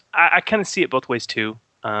far as I kind of see it both ways too.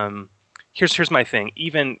 Here's my thing.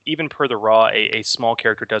 Even per the raw, a small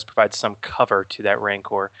character does provide some cover to that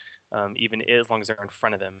Rancor, even as long as they're in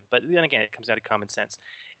front of them. But then again, it comes down to common sense.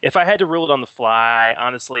 If I had to rule it on the fly,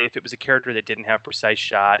 honestly, if it was a character that didn't have precise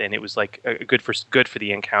shot and it was like good for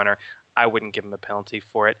the encounter, I wouldn't give him a penalty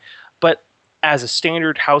for it. But as a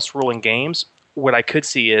standard house rule in games, what I could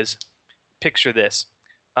see is, picture this.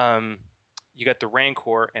 You got the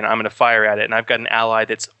Rancor, and I'm going to fire at it, and I've got an ally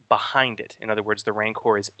that's behind it. In other words, the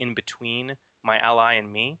Rancor is in between my ally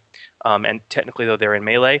and me. And technically, though, they're in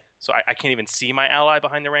melee, so I can't even see my ally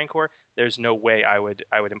behind the Rancor. There's no way I would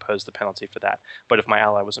impose the penalty for that. But if my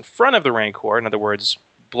ally was in front of the Rancor, in other words,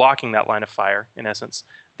 blocking that line of fire, in essence,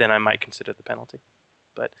 then I might consider the penalty.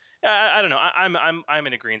 But I don't know. I'm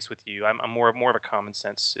in agreement with you. I'm more of a common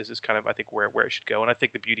sense is kind of I think where it should go. And I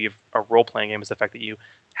think the beauty of a role playing game is the fact that you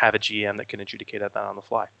have a GM that can adjudicate that on the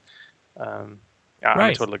fly. I'm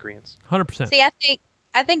in total agreement. 100%. See,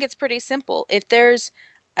 I think it's pretty simple. If there's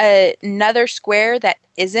another square that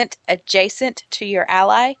isn't adjacent to your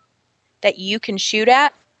ally that you can shoot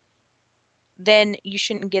at, then you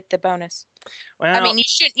shouldn't get the bonus. Well, I mean,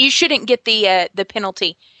 you shouldn't get the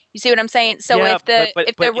penalty. You see what I'm saying? So yeah,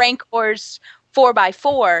 if the Rancor's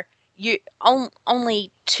 4x4, you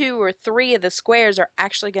only 2 or 3 of the squares are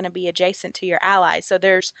actually going to be adjacent to your ally. So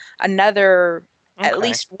there's another at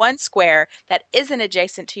least one square that isn't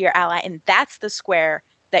adjacent to your ally, and that's the square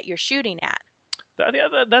that you're shooting at.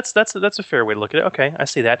 That's a fair way to look at it. Okay, I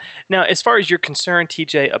see that. Now, as far as you're concerned,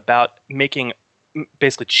 TJ, about making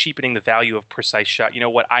basically cheapening the value of precise shot,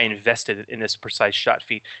 what I invested in this precise shot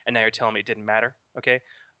feat, and now you're telling me it didn't matter. Okay,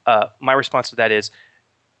 my response to that is,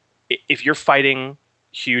 if you're fighting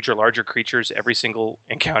huge or larger creatures every single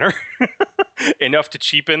encounter enough to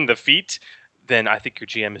cheapen the feat, then I think your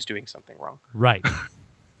GM is doing something wrong. Right.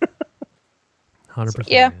 100%.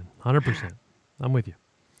 Yeah. Man. 100%. I'm with you.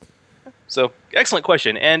 So, excellent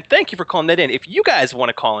question, and thank you for calling that in. If you guys want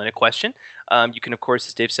to call in a question, you can, of course,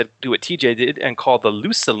 as Dave said, do what TJ did and call the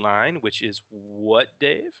Lusa line, which is what,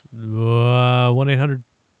 Dave?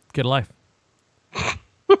 1-800-GET-A-LIFE.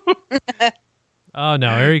 Oh, no.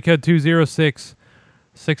 Area code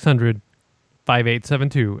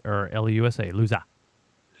 206-600-5872, or LUSA, Lusa.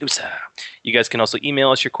 Lusa. You guys can also email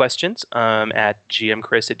us your questions at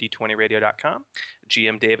gmchris@d20radio.com,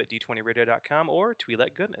 gmdave@d20radio.com, or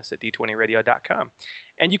tweeletgoodness@d20radio.com.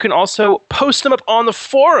 And you can also post them up on the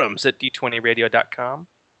forums at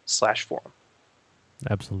d20radio.com/forum.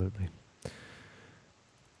 Absolutely.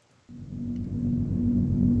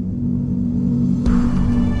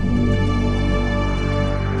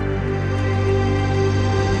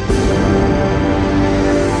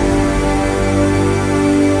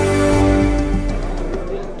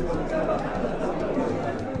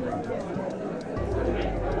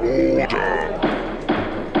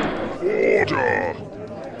 Order!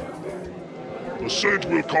 The Senate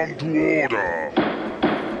will come to order.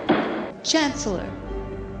 Chancellor,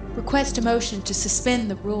 request a motion to suspend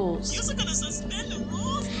the rules. You're gonna suspend the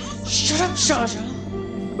rules? Shut up, Jar Jar.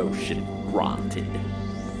 Motion granted.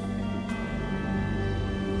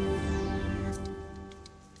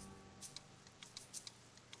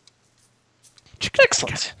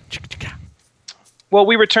 Excellent. Well,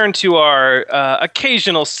 we return to our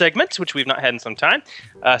occasional segment, which we've not had in some time,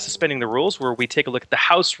 Suspending the Rules, where we take a look at the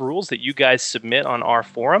house rules that you guys submit on our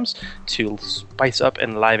forums to spice up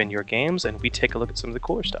and liven your games, and we take a look at some of the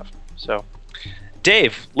cooler stuff. So,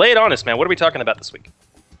 Dave, lay it on us, man. What are we talking about this week?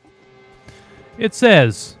 It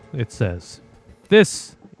says,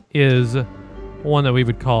 this is one that we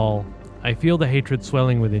would call, I feel the hatred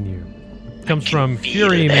swelling within you. It comes from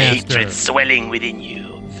Fury Master. Hatred swelling within you.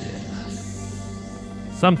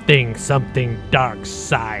 Something dark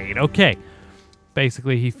side. Okay.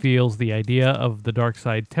 Basically, he feels the idea of the dark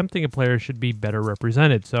side tempting a player should be better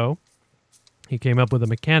represented. So, he came up with a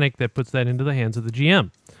mechanic that puts that into the hands of the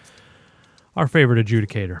GM. Our favorite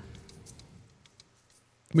adjudicator.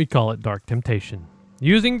 We call it Dark Temptation.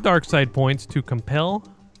 Using dark side points to compel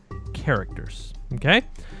characters. Okay?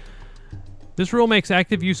 This rule makes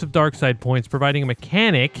active use of dark side points, providing a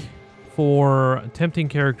mechanic for tempting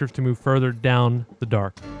characters to move further down the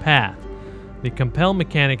dark path. The compel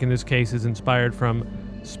mechanic in this case is inspired from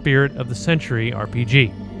Spirit of the Century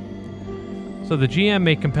RPG. So the GM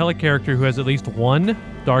may compel a character who has at least one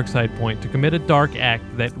dark side point to commit a dark act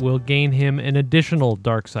that will gain him an additional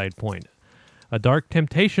dark side point. A dark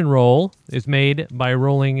temptation roll is made by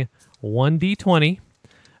rolling 1d20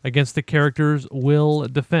 against the character's will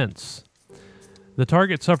defense. The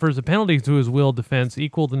target suffers a penalty to his will defense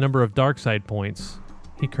equal the number of dark side points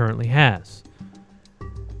he currently has.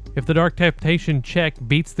 If the dark temptation check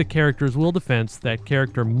beats the character's will defense, that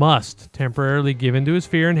character must temporarily give in to his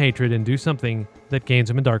fear and hatred and do something that gains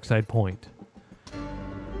him a dark side point.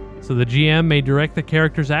 So the GM may direct the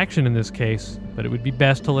character's action in this case, but it would be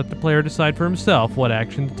best to let the player decide for himself what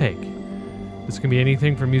action to take. This can be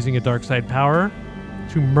anything from using a dark side power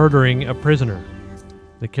to murdering a prisoner.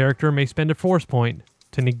 The character may spend a force point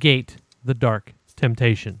to negate the dark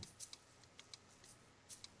temptation.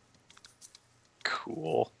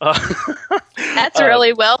 Cool. That's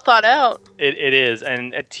really well thought out. It is.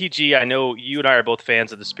 And at TG, I know you and I are both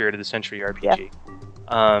fans of the Spirit of the Century RPG.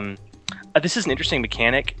 Yeah. This is an interesting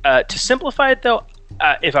mechanic. To simplify it, though,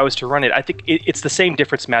 if I was to run it, I think it's the same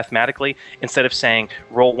difference mathematically. Instead of saying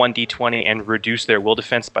roll 1d20 and reduce their will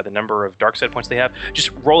defense by the number of dark side points they have,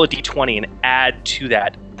 just roll a d20 and add to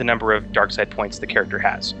that the number of dark side points the character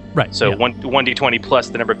has. Right. So 1d20 plus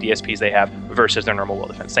the number of DSPs they have versus their normal will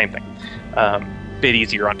defense. Same thing. Bit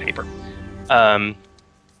easier on paper.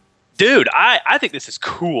 Dude, I think this is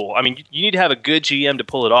cool. I mean, you need to have a good GM to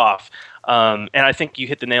pull it off. And I think you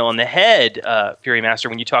hit the nail on the head, Fury Master,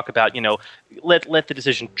 when you talk about, let the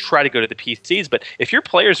decision try to go to the PCs. But if your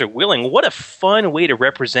players are willing, what a fun way to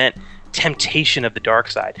represent temptation of the dark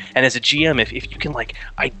side. And as a GM, if you can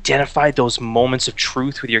identify those moments of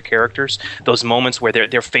truth with your characters, those moments where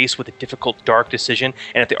they're faced with a difficult dark decision,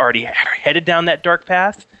 and if they're already headed down that dark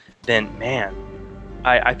path, then man,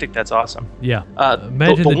 I think that's awesome. Yeah.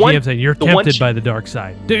 Imagine the GM saying, you're tempted by the dark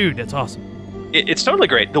side. Dude, that's awesome. It's totally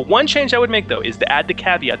great. The one change I would make, though, is to add the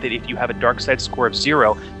caveat that if you have a dark side score of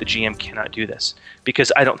 0, the GM cannot do this.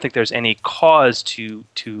 Because I don't think there's any cause to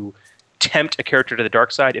tempt a character to the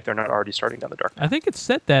dark side if they're not already starting down the dark path. I think it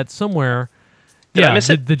said that somewhere. Did I miss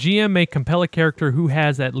it? The GM may compel a character who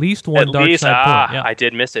has at least one dark side point. Yeah. I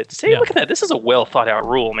did miss it. See, look at that. This is a well thought out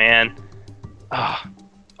rule, man.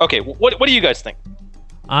 Okay, what do you guys think?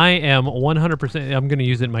 I am 100%. I'm going to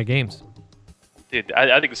use it in my games. Dude,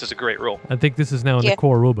 I think this is a great rule. I think this is now in the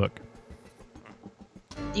core rulebook.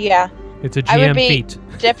 Yeah. It's a GM feat.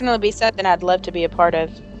 Definitely be something I'd love to be a part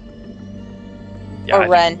of. Or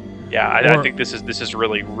run. Yeah, I think this is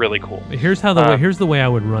really, really cool. Here's the way I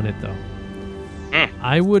would run it, though.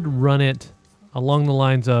 I would run it along the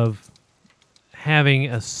lines of having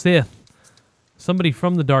a Sith, somebody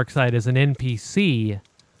from the dark side as an NPC,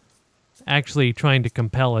 actually trying to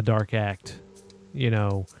compel a dark act.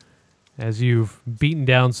 As you've beaten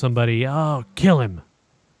down somebody, kill him,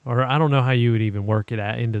 or I don't know how you would even work it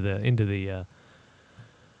out into the.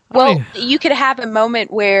 You could have a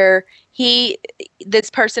moment where this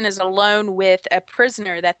person is alone with a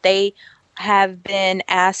prisoner that they have been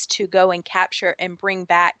asked to go and capture and bring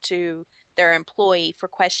back to their employee for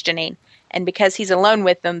questioning, and because he's alone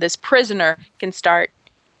with them, this prisoner can start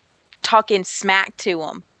talking smack to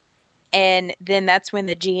him, and then that's when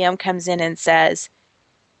the GM comes in and says,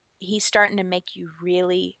 he's starting to make you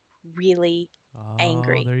really, really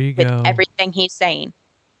angry with everything he's saying.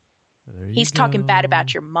 He's talking bad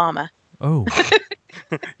about your mama. Oh.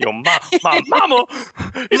 Your mama. He's talking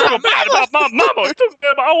bad about my mama. He's talking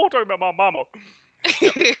bad about, I won't talk about my mama.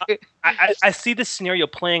 I see this scenario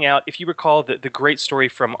playing out. If you recall the great story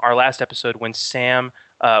from our last episode when Sam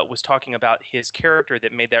was talking about his character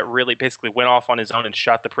that made that really basically went off on his own and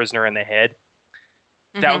shot the prisoner in the head.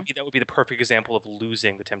 That would be the perfect example of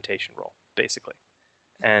losing the temptation roll, basically.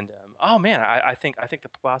 And I think the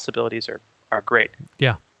possibilities are great.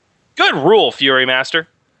 Yeah. Good rule, Fury Master.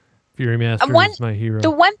 Fury Master is my hero.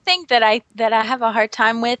 The one thing that I have a hard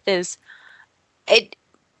time with is it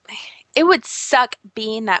would suck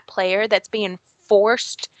being that player that's being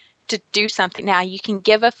forced to do something. Now you can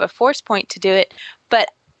give up a force point to do it,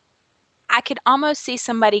 but I could almost see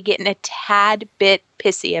somebody getting a tad bit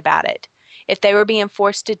pissy about it. If they were being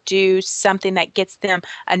forced to do something that gets them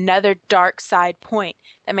another dark side point,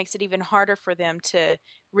 that makes it even harder for them to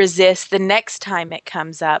resist the next time it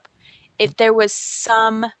comes up. If there was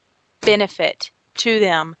some benefit to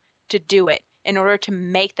them to do it in order to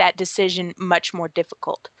make that decision much more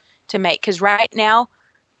difficult to make. Because right now,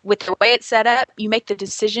 with the way it's set up, you make the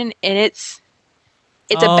decision and it's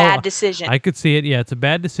a bad decision. I could see it. Yeah, it's a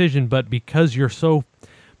bad decision, but because you're so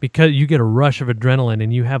because you get a rush of adrenaline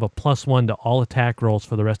and you have a +1 to all attack rolls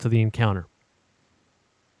for the rest of the encounter.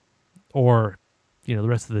 Or, the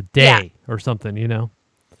rest of the day or something,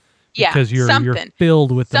 Because you're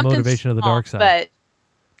filled with the motivation of the dark side. But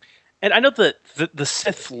And I know that the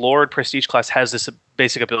Sith Lord Prestige class has this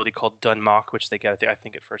basic ability called Dunmock, which they get, I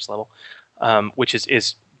think, at first level, which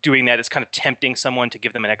is doing that. It's kind of tempting someone to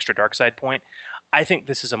give them an extra dark side point. I think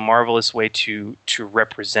this is a marvelous way to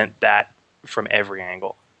represent that from every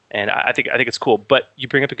angle, and I think it's cool. But you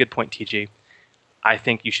bring up a good point, TG. I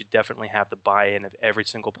think you should definitely have the buy-in of every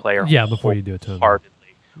single player. Yeah, before you do it to them.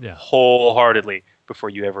 Wholeheartedly before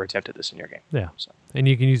you ever attempted this in your game. Yeah, and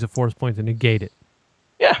you can use a force point to negate it.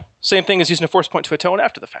 Yeah, same thing as using a force point to atone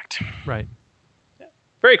after the fact. Right. Yeah.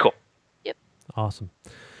 Very cool. Yep. Awesome.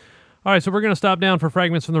 All right, so we're going to stop down for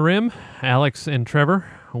Fragments from the Rim. Alex and Trevor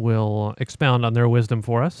will expound on their wisdom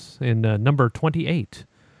for us in number 28.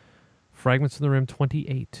 Fragments from the Rim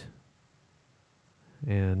 28.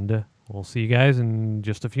 And we'll see you guys in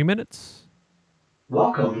just a few minutes.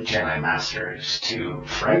 Welcome, Jedi Masters, to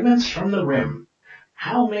Fragments from the Rim.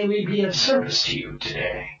 How may we be of service to you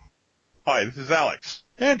today? Hi, this is Alex.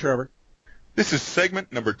 And Trevor. This is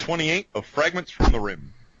segment number 28 of Fragments from the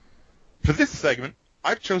Rim. For this segment,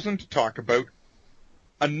 I've chosen to talk about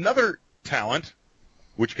another talent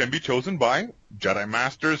which can be chosen by Jedi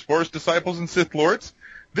Masters, Force Disciples, and Sith Lords.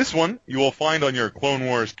 This one you will find on your Clone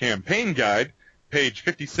Wars campaign guide, page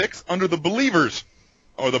 56, under the Believers,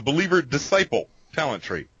 or the Believer Disciple talent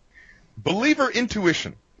tree. Believer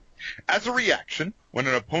Intuition. As a reaction, when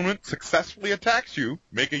an opponent successfully attacks you,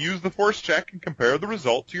 make a use the force check and compare the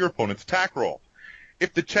result to your opponent's attack roll.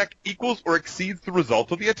 If the check equals or exceeds the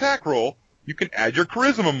result of the attack roll, you can add your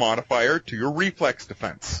charisma modifier to your reflex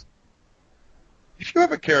defense. If you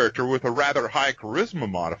have a character with a rather high charisma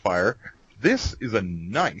modifier, this is a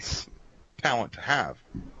nice talent to have.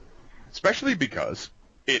 Especially because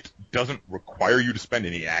it doesn't require you to spend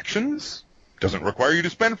any actions, doesn't require you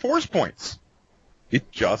to spend force points.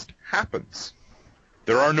 It just happens.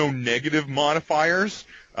 There are no negative modifiers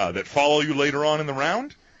that follow you later on in the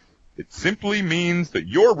round. It simply means that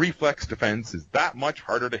your reflex defense is that much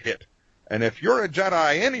harder to hit. And if you're a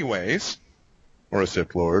Jedi anyways, or a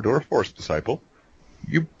Sith Lord, or a Force Disciple,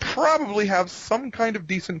 you probably have some kind of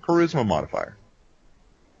decent charisma modifier.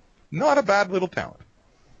 Not a bad little talent.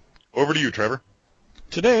 Over to you, Trevor.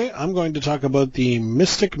 Today, I'm going to talk about the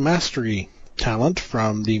Mystic Mastery talent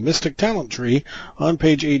from the Mystic Talent Tree on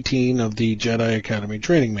page 18 of the Jedi Academy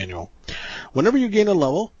Training Manual. Whenever you gain a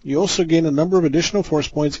level, you also gain a number of additional force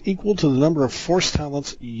points equal to the number of force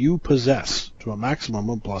talents you possess, to a maximum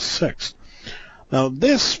of +6. Now,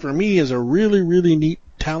 this, for me, is a really, really neat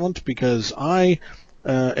talent because I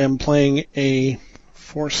am playing a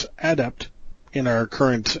Force Adept in our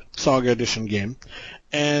current Saga Edition game,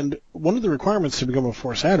 and one of the requirements to become a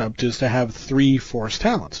Force Adept is to have 3 Force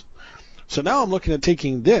talents. So now I'm looking at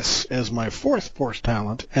taking this as my 4th Force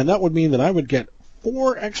talent, and that would mean that I would get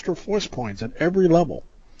 4 extra Force points at every level.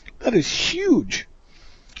 That is huge,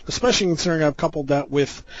 especially considering I've coupled that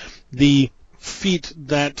with the feat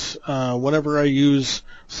that whenever I use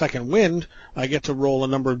Second Wind, I get to roll a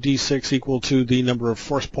number of d6 equal to the number of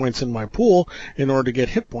force points in my pool in order to get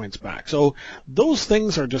hit points back. So those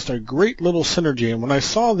things are just a great little synergy, and when I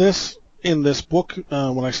saw this in this book,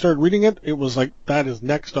 when I started reading it, it was like, that is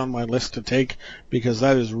next on my list to take, because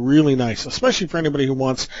that is really nice, especially for anybody who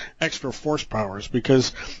wants extra force powers,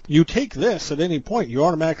 because you take this at any point, you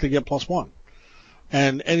automatically get +1.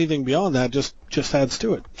 And anything beyond that just adds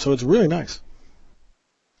to it. So it's really nice.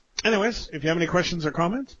 Anyways, if you have any questions or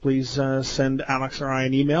comments, please send Alex or I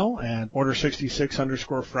an email at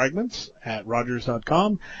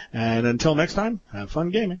order66_fragments@rogers.com. And until next time, have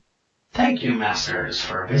fun gaming. Thank you, Masters,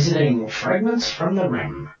 for visiting Fragments from the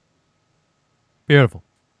Rim. Beautiful.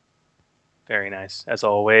 Very nice. As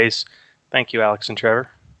always, thank you, Alex and Trevor.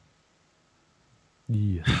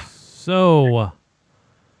 Yes. So,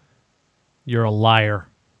 you're a liar.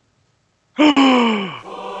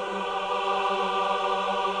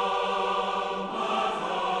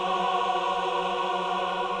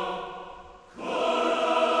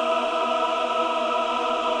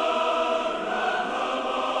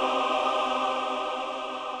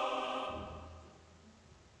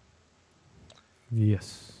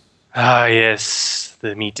 Yes. Ah, yes.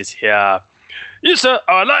 The meat is here. You, sir,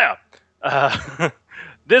 are a liar.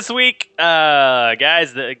 This week,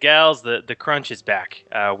 guys, the gals, the crunch is back.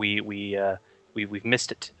 We've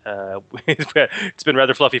missed it. It's been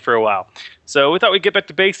rather fluffy for a while. So we thought we'd get back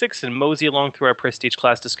to basics and mosey along through our prestige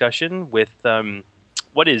class discussion with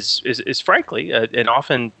what is frankly an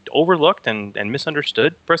often overlooked and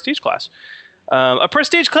misunderstood prestige class. A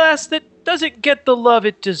prestige class that doesn't get the love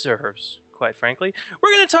it deserves, quite frankly.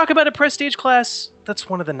 We're going to talk about a prestige class that's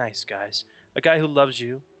one of the nice guys. A guy who loves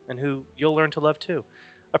you and who you'll learn to love too.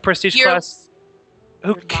 A prestige class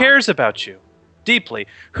who cares about you deeply,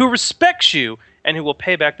 who respects you, and who will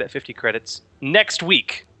pay back that 50 credits next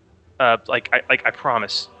week. I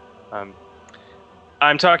promise.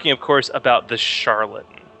 I'm talking, of course, about the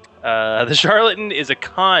Charlatan. The Charlatan is a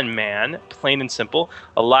con man, plain and simple.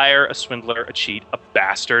 A liar, a swindler, a cheat, a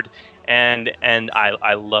bastard. And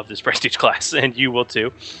I love this prestige class, and you will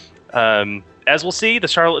too. As we'll see, the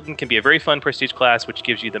Charlatan can be a very fun prestige class, which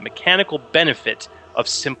gives you the mechanical benefit of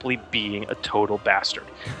simply being a total bastard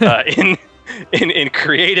in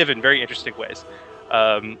creative and very interesting ways.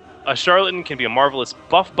 A Charlatan can be a marvelous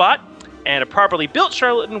buff bot, and a properly built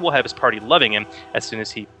Charlatan will have his party loving him as soon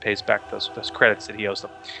as he pays back those credits that he owes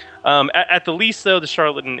them. At the least, though, the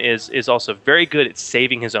Charlatan is also very good at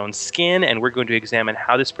saving his own skin, and we're going to examine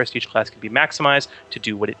how this prestige class can be maximized to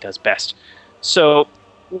do what it does best. So,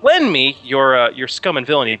 lend me your Scum and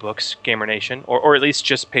Villainy books, Gamer Nation, or at least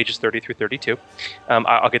just pages 30 through 32.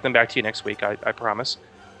 I'll get them back to you next week, I promise.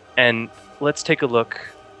 And let's take a look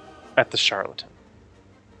at the Charlatan.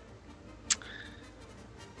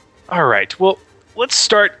 All right, well, let's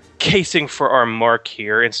start casing for our mark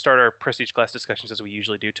here and start our prestige class discussions as we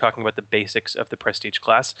usually do, talking about the basics of the prestige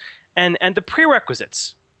class and the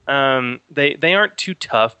prerequisites. They aren't too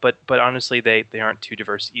tough, but honestly, they aren't too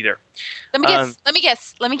diverse either. Let me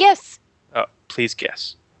guess. Oh, please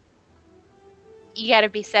guess. You gotta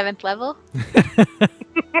be 7th level.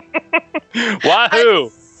 Wahoo!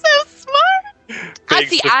 So smart.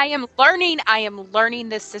 I am learning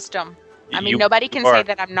this system. I mean, nobody can say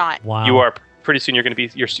that I'm not. Wow. You are. Pretty soon you're going to be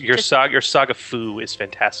your Saga Fu is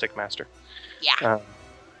fantastic, Master. Yeah.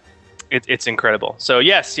 It's incredible. So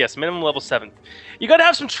yes, minimum level 7. You got to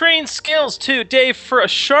have some trained skills too, Dave. For a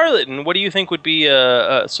Charlatan, what do you think would be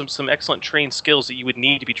some excellent trained skills that you would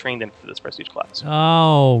need to be trained in for this prestige class?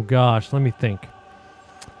 Oh gosh, let me think.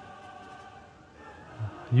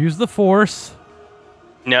 Use the Force.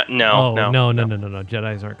 No.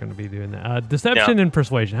 Jedis aren't going to be doing that. Deception and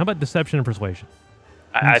persuasion. How about deception and persuasion?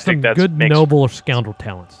 I think that's good noble or scoundrel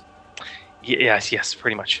talents. Yes,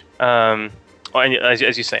 pretty much. And as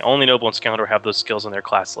you say, only noble and scoundrel have those skills on their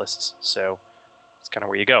class lists, so it's kind of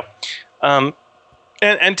where you go.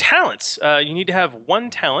 And talents. You need to have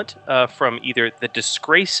one talent from either the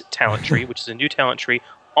Disgrace talent tree, which is a new talent tree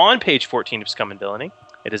on page 14 of Scum and Villainy.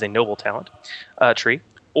 It is a noble talent tree.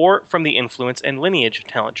 Or from the Influence and Lineage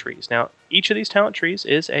talent trees. Now, each of these talent trees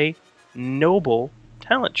is a noble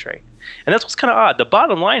talent tree. And that's what's kind of odd. The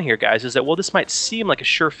bottom line here, guys, is that, well, this might seem like a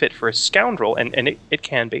sure fit for a scoundrel, and it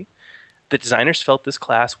can be. The designers felt this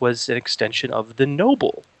class was an extension of the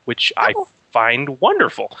noble, which I find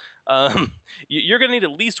wonderful. You're going to need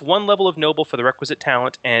at least one level of noble for the requisite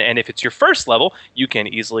talent, and if it's your first level, you can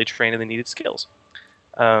easily train in the needed skills.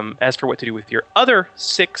 As for what to do with your other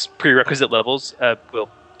 6 prerequisite levels, we'll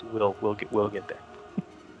get there.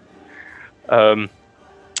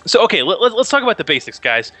 So okay, let's talk about the basics,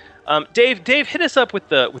 guys. Dave, hit us up with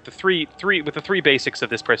the three basics of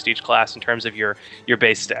this prestige class in terms of your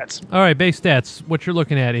base stats. All right, base stats. What you're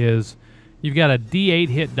looking at is you've got a D8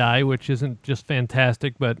 hit die, which isn't just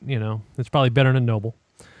fantastic, but it's probably better than noble.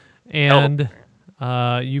 And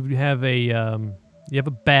you have a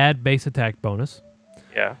bad base attack bonus.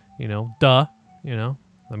 Yeah. I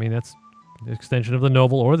mean, that's an extension of the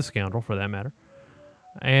noble or the scoundrel for that matter.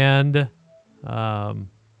 And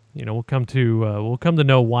we'll come to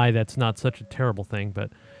know why that's not such a terrible thing.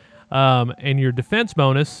 But and your defense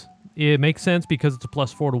bonus, it makes sense because it's a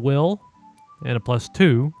 +4 to will and a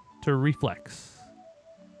 +2 to reflex.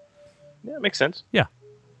 Yeah, it makes sense. Yeah,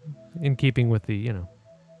 in keeping with the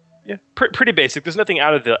Yeah, pretty basic. There's nothing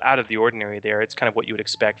out of the ordinary there. It's kind of what you would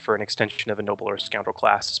expect for an extension of a noble or a scoundrel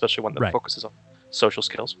class, especially one that focuses on social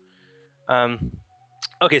skills.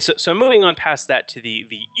 Okay, so moving on past that to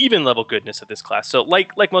the even level goodness of this class. So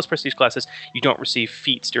like most prestige classes, you don't receive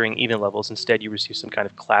feats during even levels. Instead, you receive some kind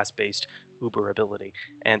of class-based uber ability,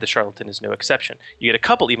 and the Charlatan is no exception. You get a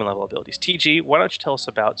couple even level abilities. TG, why don't you tell us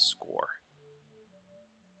about Score?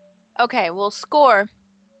 Okay, well, Score.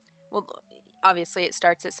 Well, obviously, it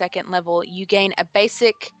starts at 2nd level. You gain a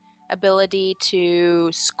basic ability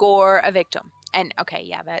to score a victim. And, okay,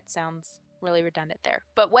 yeah, that sounds really redundant there.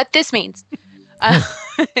 But what this means,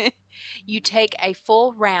 you take a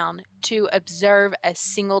full round to observe a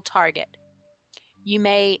single target. You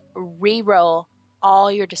may re-roll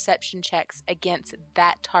all your deception checks against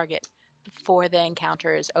that target before the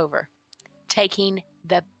encounter is over, taking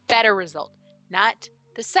the better result. Not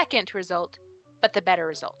the second result, but the better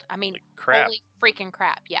result. I mean, crap. holy freaking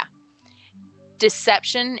crap, yeah.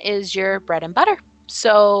 Deception is your bread and butter.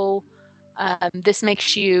 So this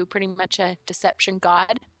makes you pretty much a deception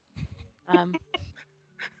god.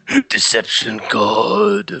 Deception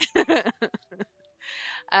god.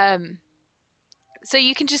 So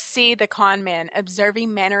you can just see the con man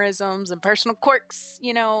observing mannerisms and personal quirks,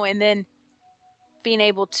 and then being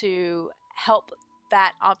able to help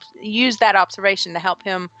use that observation to help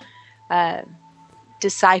him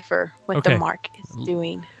decipher what the mark is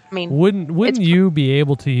doing. I mean, wouldn't you be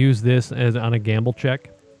able to use this as on a gamble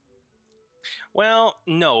check? Well,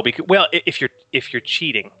 no, because if you're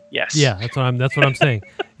cheating, yes. Yeah, that's what I'm saying.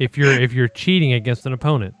 If you're cheating against an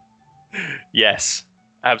opponent, yes,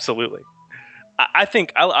 absolutely. I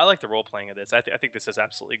think I like the role playing of this. I think this is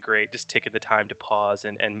absolutely great. Just taking the time to pause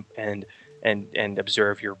and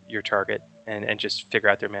observe your target and just figure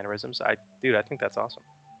out their mannerisms. I think that's awesome.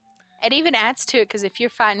 It even adds to it because if you're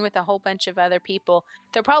fighting with a whole bunch of other people,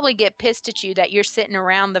 they'll probably get pissed at you that you're sitting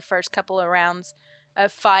around the first couple of rounds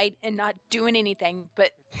of fight and not doing anything,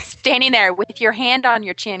 but standing there with your hand on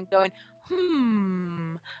your chin going,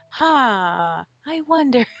 I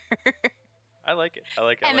wonder. I like it.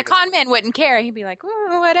 And the con man wouldn't care. He'd be like,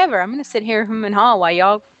 whatever. I'm going to sit here and haw while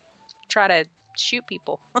y'all try to shoot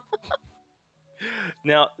people.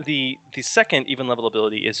 Now, the second even level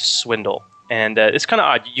ability is Swindle. And it's kind of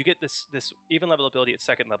odd. You get this even level ability at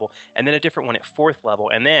 2nd level, and then a different one at 4th level,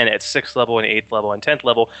 and then at 6th level and 8th level and 10th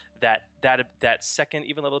level, that second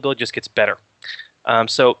even level ability just gets better.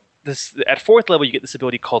 So this at 4th level, you get this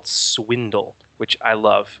ability called Swindle, which I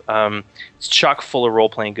love. It's chock full of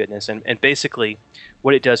role-playing goodness, and basically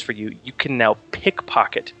what it does for you can now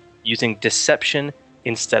pickpocket using deception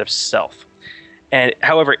instead of stealth. And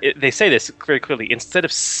however, they say this very clearly. Instead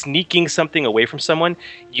of sneaking something away from someone,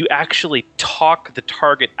 you actually talk the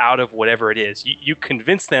target out of whatever it is. You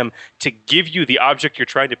convince them to give you the object you're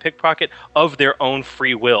trying to pickpocket of their own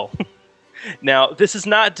free will. Now, this is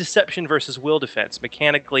not deception versus will defense.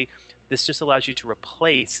 Mechanically, this just allows you to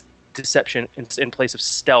replace deception in place of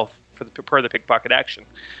stealth per the pickpocket action.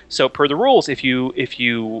 So per the rules, if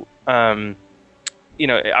you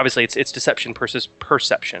obviously it's deception versus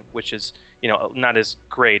perception, which is, not as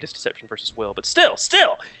great as deception versus will, but still.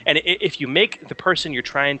 And if you make the person you're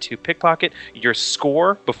trying to pickpocket your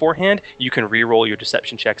score beforehand, you can re-roll your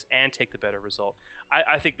deception checks and take the better result.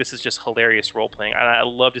 I think this is just hilarious role-playing. And I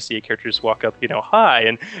love to see a character just walk up,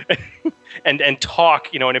 hi, and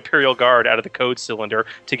talk, an Imperial Guard out of the code cylinder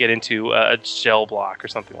to get into a shell block or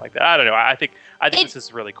something like that. I don't know. I think this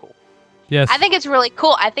is really cool. Yes. I think it's really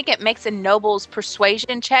cool. I think it makes a noble's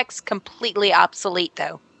persuasion checks completely obsolete,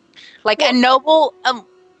 though. Like a noble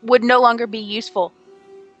would no longer be useful.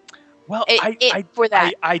 Well, for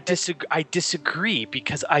that. I disagree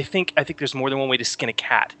because I think there's more than one way to skin a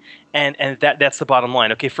cat, and that's the bottom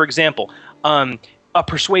line. Okay, for example, a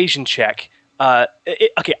persuasion check.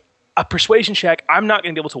 A persuasion check, I'm not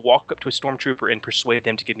going to be able to walk up to a stormtrooper and persuade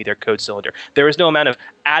them to give me their code cylinder. There is no amount of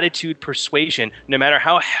attitude persuasion, no matter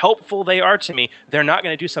how helpful they are to me, they're not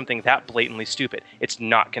going to do something that blatantly stupid. It's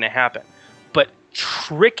not going to happen. But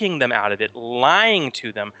tricking them out of it, lying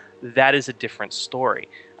to them, that is a different story.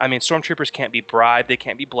 I mean, stormtroopers can't be bribed, they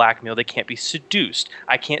can't be blackmailed, they can't be seduced.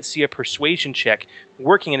 I can't see a persuasion check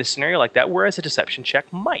working in a scenario like that, whereas a deception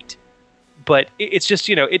check might. But it's just,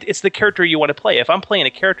 it's the character you want to play. If I'm playing a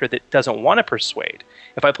character that doesn't want to persuade,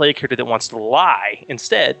 if I play a character that wants to lie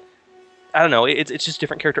instead, I don't know, it's just a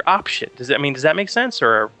different character option. Does that make sense?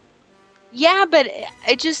 Or Yeah, but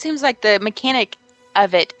it just seems like the mechanic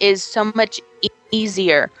of it is so much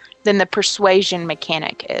easier than the persuasion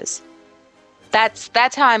mechanic is.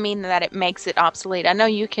 That's how I mean that it makes it obsolete. I know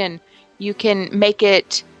you can make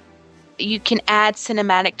it, you can add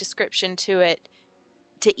cinematic description to it,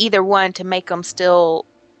 to either one, to make them still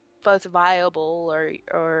both viable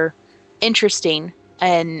or interesting,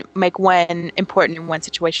 and make one important in one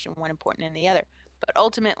situation, one important in the other. But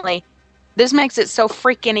ultimately, this makes it so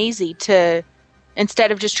freaking easy to,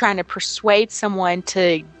 instead of just trying to persuade someone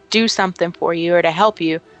to do something for you or to help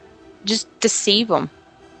you, just deceive them.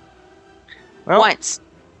 Once.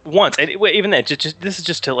 And even then, this is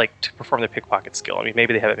just to perform the pickpocket skill. I mean,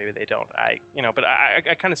 maybe they have it, maybe they don't. But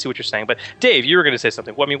I kind of see what you're saying. But Dave, you were going to say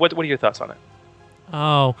something. What are your thoughts on it?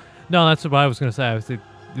 Oh no, that's what I was going to say. I was thinking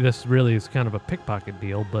this really is kind of a pickpocket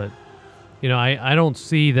deal, but I don't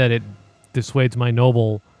see that it dissuades my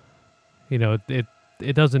noble. It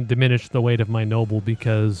doesn't diminish the weight of my noble,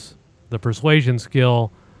 because the persuasion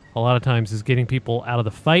skill a lot of times is getting people out of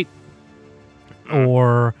the fight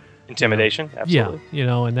or intimidation. Absolutely.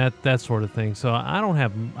 Yeah, and that sort of thing. So I don't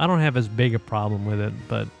have as big a problem with it,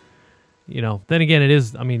 but then again, it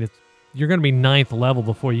is. I mean, you're going to be 9th level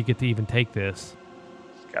before you get to even take this.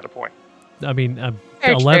 Got a point. I mean,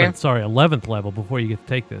 Very 11th level before you get to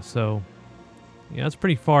take this. So, it's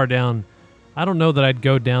pretty far down. I don't know that I'd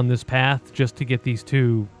go down this path just to get these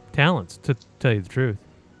 2 talents, to tell you the truth.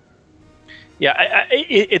 Yeah,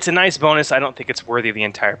 it's a nice bonus. I don't think it's worthy of the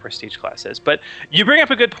entire prestige classes. But you bring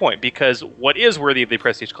up a good point, because what is worthy of the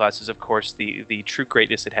prestige class is, of course, the true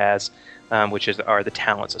greatness it has, which are the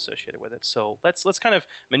talents associated with it. So let's kind of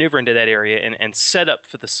maneuver into that area and set up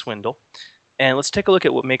for the swindle. And let's take a look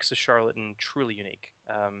at what makes the charlatan truly unique.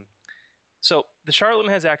 So the charlatan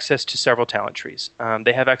has access to several talent trees.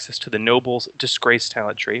 They have access to the noble's disgrace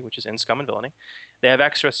talent tree, which is in Scum and Villainy. They have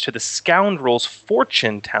access to the scoundrel's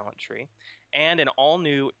fortune talent tree, and an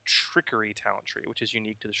all-new trickery talent tree, which is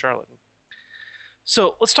unique to the charlatan.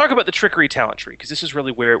 So let's talk about the trickery talent tree, because this is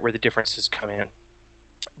really where the differences come in.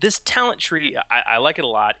 This talent tree, I like it a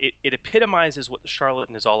lot. It epitomizes what the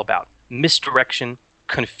charlatan is all about: misdirection,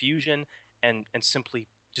 confusion, and simply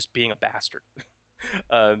just being a bastard.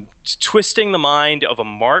 Twisting the mind of a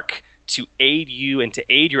mark to aid you and to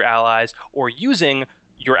aid your allies, or using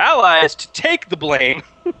your allies to take the blame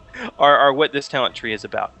are what this talent tree is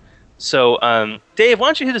about. So, Dave, why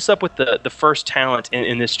don't you hit us up with the first talent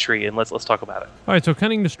in this tree, and let's talk about it. All right, so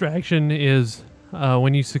Cunning Distraction is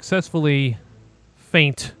when you successfully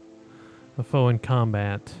feint a foe in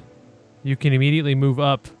combat, you can immediately move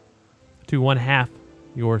up to 1/2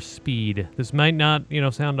 your speed. This might not,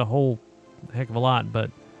 sound a whole heck of a lot, but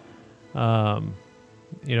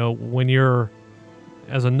when you're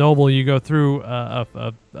as a noble, you go through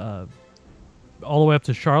all the way up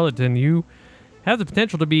to charlatan, you have the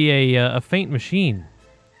potential to be a feint machine.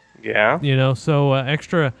 Yeah. So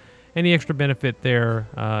any extra benefit there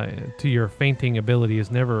to your feinting ability is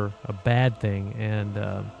never a bad thing, and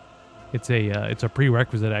it's a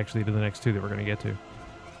prerequisite actually to the next 2 that we're going to get to.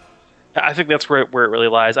 I think that's where it really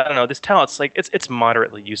lies. I don't know. This talent's like it's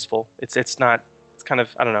moderately useful. It's not. It's kind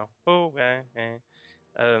of, I don't know.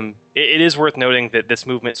 It is worth noting that this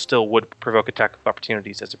movement still would provoke attack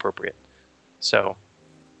opportunities as appropriate. So.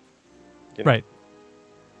 Right.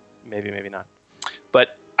 Maybe not.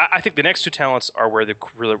 But I think the next 2 talents are where the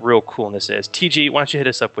real coolness is. TG, why don't you hit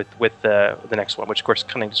us up with the next one, which of course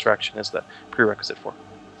Cunning Distraction is the prerequisite for.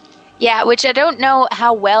 Yeah, which I don't know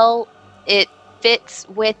how well it fits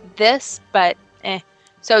with this, but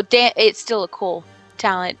So it's still a cool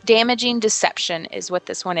talent. Damaging Deception is what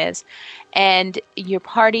this one is. And your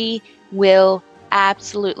party will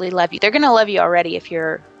absolutely love you. They're going to love you already if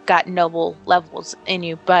you're got noble levels in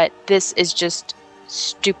you, but this is just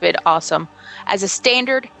stupid awesome. As a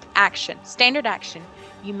standard action,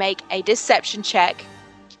 you make a deception check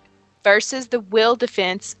versus the will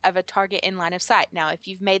defense of a target in line of sight. Now, if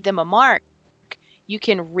you've made them a mark, you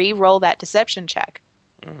can re-roll that deception check.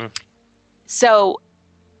 Mm-hmm. So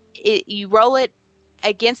you roll it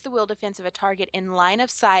against the will defense of a target in line of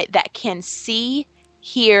sight that can see,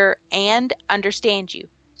 hear, and understand you.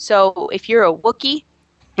 So if you're a Wookiee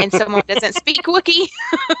and someone doesn't speak Wookiee,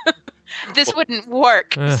 this wouldn't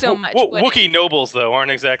work so much. Wookiee nobles, though,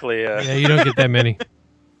 aren't exactly... Yeah, you don't get that many.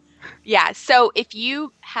 Yeah, so if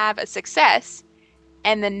you have a success,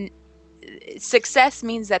 and then success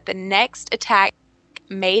means that the next attack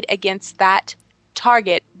made against that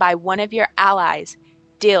target by one of your allies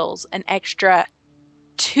deals an extra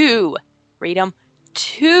 2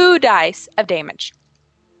 dice of damage.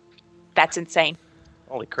 That's insane.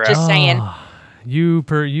 Holy crap. Just saying. You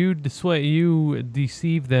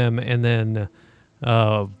deceive them, and then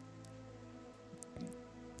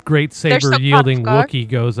great saber yielding Wookiee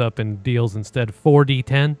goes up and deals instead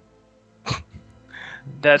 4d10.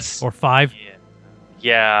 That's or 5.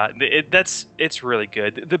 Yeah, it's really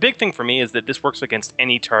good. The big thing for me is that this works against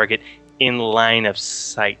any target in line of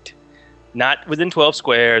sight. Not within 12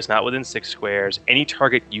 squares, not within 6 squares. Any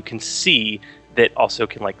target you can see that also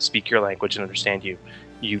can speak your language and understand you.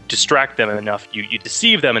 You distract them enough, you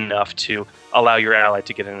deceive them enough to allow your ally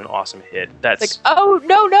to get in an awesome hit. That's oh,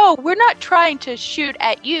 no, we're not trying to shoot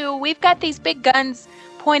at you. We've got these big guns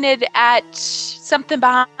pointed at something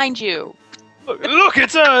behind you. Look,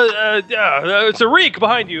 it's a reek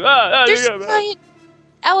behind you. There's a giant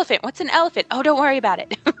elephant. What's an elephant? Oh, don't worry about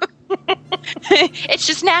it. It's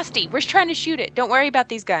just nasty. We're trying to shoot it. Don't worry about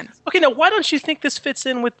these guns. Okay, now why don't you think this fits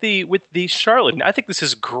in with the charlatan? I think this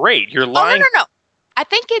is great. You're lying. Oh, no. I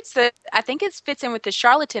think it fits in with the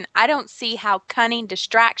charlatan. I don't see how Cunning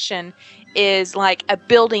Distraction is like a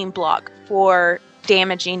building block for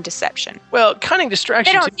damaging deception. Well, Cunning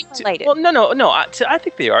Distraction... They don't seem related. Well, no. I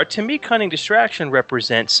think they are. To me, Cunning Distraction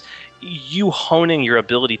represents you honing your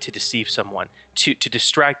ability to deceive someone, to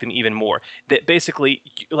distract them even more. That basically,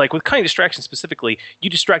 like with cunning distraction specifically, you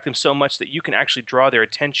distract them so much that you can actually draw their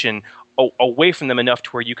attention away from them enough to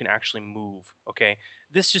where you can actually move. Okay,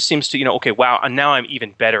 this just seems to, okay, wow, and now I'm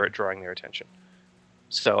even better at drawing their attention.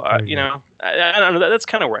 So I don't know. That's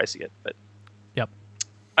kind of where I see it, but yep,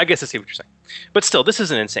 I guess I see what you're saying. But still, this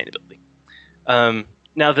is an insane ability.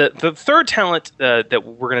 Now, the third talent that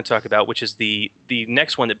we're going to talk about, which is the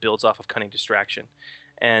next one that builds off of Cunning Distraction,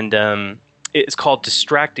 and it's called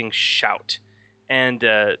Distracting Shout. And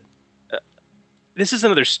this is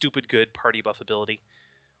another stupid good party buff ability.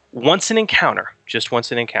 Once an encounter,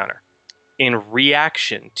 in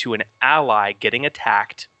reaction to an ally getting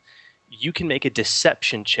attacked, you can make a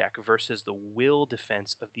deception check versus the will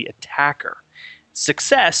defense of the attacker.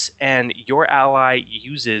 Success, and your ally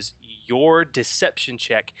uses your deception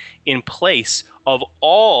check in place of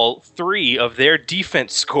all 3 of their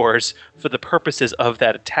defense scores for the purposes of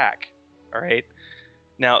that attack. All right?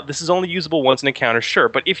 Now, this is only usable once an encounter, sure,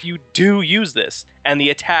 but if you do use this and the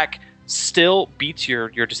attack still beats your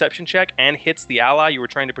deception check and hits the ally you were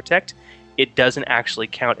trying to protect, it doesn't actually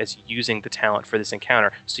count as using the talent for this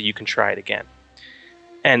encounter, so you can try it again.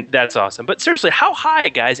 And that's awesome. But seriously, how high,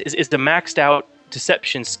 guys, is the maxed out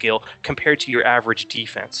deception skill compared to your average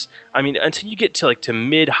defense? I mean, until you get to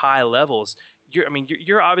mid-high levels,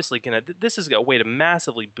 you're obviously this is a way to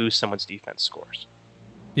massively boost someone's defense scores.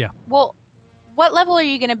 Yeah. Well, what level are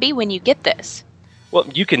you going to be when you get this? Well,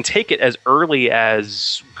 you can take it as early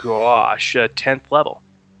as 10th level.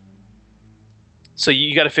 So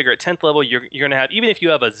you got to figure at 10th level, you're going to have, even if you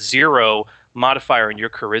have a 0 modifier in your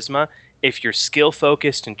charisma, if you're skill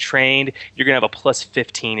focused and trained, you're going to have a plus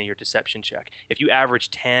 15 in your deception check. If you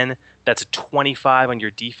average 10, that's a 25 on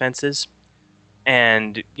your defenses.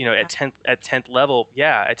 And at 10th level,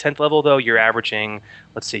 at 10th level though, you're averaging,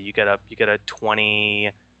 let's see, you got a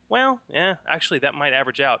 20. Well, yeah, actually that might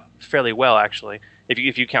average out fairly well actually.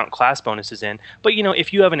 If you count class bonuses in. But,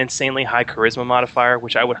 if you have an insanely high charisma modifier,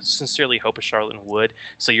 which I would sincerely hope a charlatan would,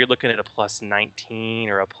 so you're looking at a plus 19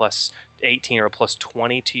 or a plus 18 or a plus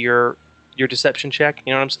 20 to your deception check.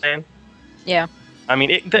 You know what I'm saying? Yeah. I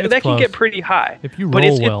mean, that can get pretty high. If you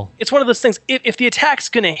roll well. It's one of those things. If the attack's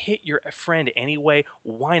going to hit your friend anyway,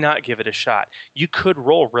 why not give it a shot? You could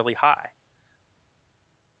roll really high.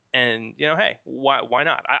 And, hey, why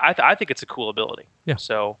not? I think it's a cool ability. Yeah.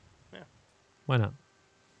 So, yeah. Why not?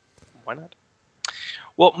 Why not?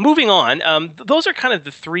 Well, moving on, those are kind of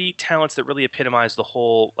the 3 talents that really epitomize the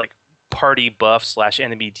whole party buff /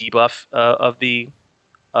 enemy debuff of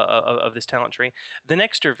this talent tree. The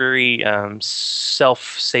next are very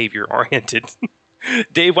self-savior oriented.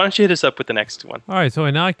 Dave, why don't you hit us up with the next one? All right, so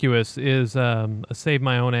Innocuous is a save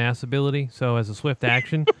my own ass ability. So as a swift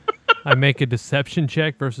action, I make a deception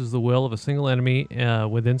check versus the will of a single enemy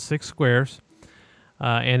within 6 squares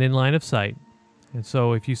and in line of sight. And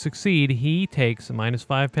so if you succeed, he takes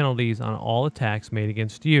 -5 penalties on all attacks made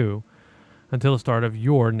against you until the start of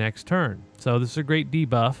your next turn. So this is a great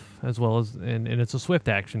debuff, as well as, and it's a swift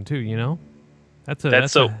action too,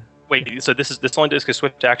 Wait, so this only does a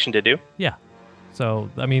swift action to do? Yeah. So,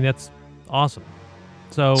 I mean, that's awesome.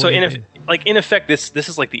 So in effect, this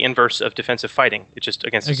is like the inverse of defensive fighting. It's just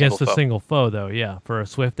against a single foe, though, yeah, for a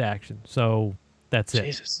swift action. So that's it.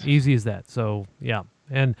 Jesus. Easy as that. So, yeah.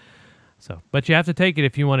 And so, but you have to take it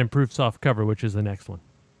if you want improved soft cover, which is the next one.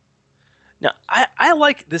 Now, I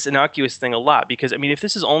like this Innocuous thing a lot because, I mean, if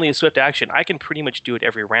this is only a swift action, I can pretty much do it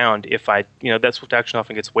every round if that swift action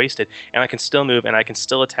often gets wasted, and I can still move, and I can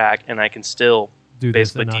still attack, and I can still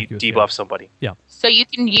basically debuff somebody. Yeah. So you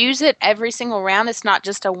can use it every single round? It's not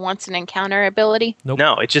just a once-an-encounter ability? Nope.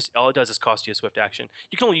 No, all it does is cost you a swift action.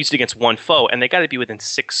 You can only use it against one foe, and they got to be within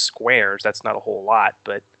 6 squares. That's not a whole lot,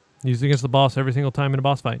 but... Use it against the boss every single time in a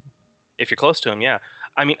boss fight. If you're close to him, yeah.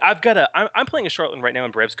 I mean, I'm playing a Charlatan right now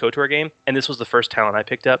in Brev's KOTOR game, and this was the first talent I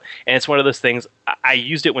picked up, and it's one of those things, I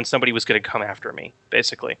used it when somebody was going to come after me,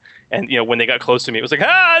 basically. And, when they got close to me, it was like, no,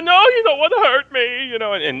 you don't want to hurt me,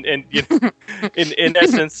 and in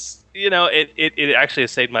essence, it actually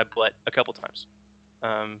has saved my butt a couple times.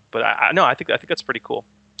 But I think that's pretty cool.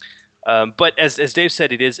 But as Dave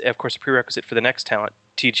said, it is, of course, a prerequisite for the next talent,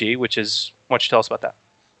 TG, which is, why don't you tell us about that?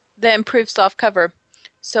 The improved soft cover.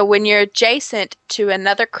 So when you're adjacent to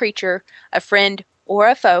another creature, a friend or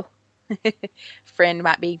a foe, friend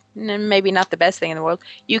might be maybe not the best thing in the world,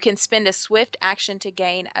 you can spend a swift action to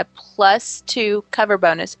gain a +2 cover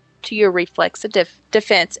bonus to your reflex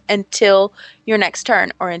defense until your next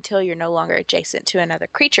turn or until you're no longer adjacent to another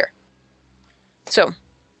creature. So,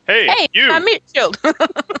 hey, you! I'm Meat Shield.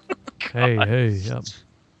 hey, yep.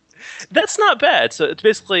 That's not bad. So it's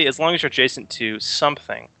basically, as long as you're adjacent to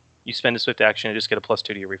something, you spend a swift action and just get a +2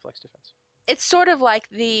 to your reflex defense. It's sort of like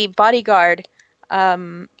the bodyguard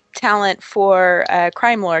talent for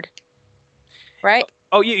Crime Lord, right?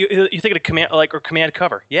 Oh, you think of command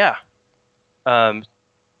cover? Yeah. I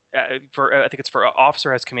think it's for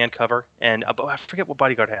officer has command cover, and I forget what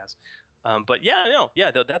bodyguard has. But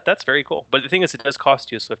that's very cool. But the thing is, it does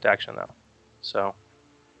cost you a swift action though. So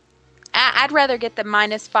I'd rather get the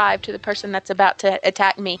 -5 to the person that's about to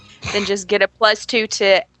attack me than just get a +2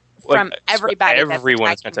 to from everybody. Everyone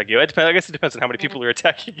that's attacking you. I guess it depends on how many people are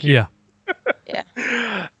attacking you. Yeah.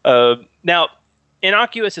 Yeah. Now,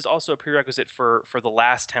 Innocuous is also a prerequisite for the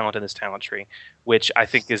last talent in this talent tree, which I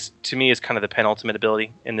think is kind of the penultimate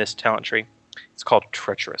ability in this talent tree. It's called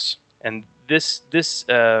Treacherous, and this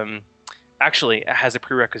actually has a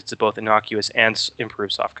prerequisite to both Innocuous and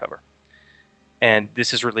improved soft cover. And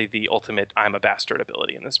this is really the ultimate I'm a bastard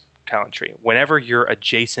ability in this talent tree. Whenever you're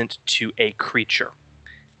adjacent to a creature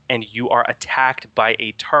and you are attacked by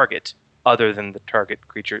a target other than the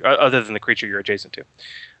creature you're adjacent to,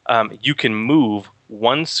 you can move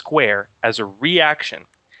 1 square as a reaction,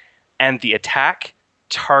 and the attack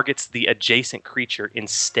targets the adjacent creature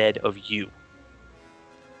instead of you.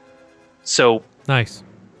 So nice.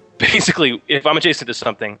 Basically, if I'm adjacent to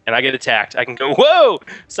something and I get attacked, I can go, whoa,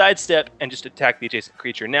 sidestep, and just attack the adjacent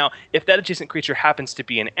creature. Now, if that adjacent creature happens to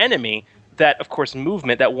be an enemy, that, of course,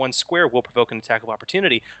 movement, that 1 square will provoke an attack of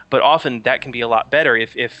opportunity, but often that can be a lot better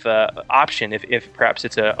if perhaps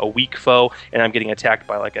it's a weak foe and I'm getting attacked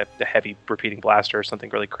by like a heavy repeating blaster or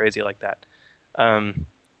something really crazy like that.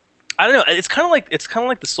 I don't know. It's kind of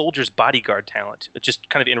like the soldier's bodyguard talent, just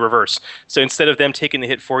kind of in reverse. So instead of them taking the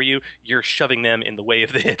hit for you, you're shoving them in the way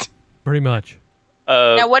of the hit. Pretty much.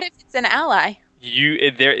 Now, what if it's an ally?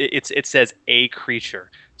 It says a creature.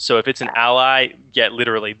 So if it's an ally, yeah,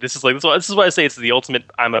 literally, this is why I say it's the ultimate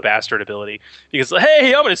I'm a bastard ability. Because,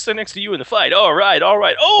 hey, I'm going to sit next to you in the fight. All right.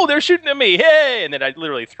 Oh, they're shooting at me. Hey! And then I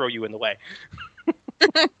literally throw you in the way.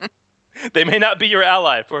 They may not be your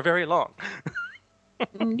ally for very long.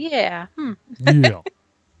 Yeah. Yeah.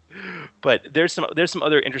 But there's some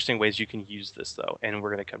other interesting ways you can use this, though, and we're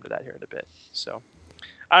going to come to that here in a bit. So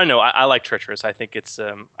I don't know. I like Treacherous. I think it's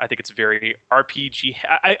very RPG.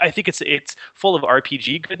 I think it's full of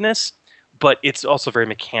RPG goodness, but it's also very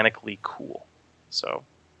mechanically cool. So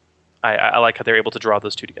I like how they're able to draw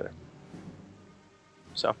those two together.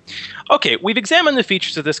 So, okay, we've examined the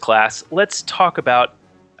features of this class. Let's talk about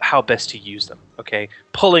how best to use them. Okay,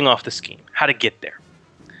 pulling off the scheme, how to get there.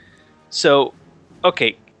 So,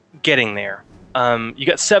 okay, getting there. You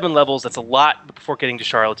got 7 levels. That's a lot before getting to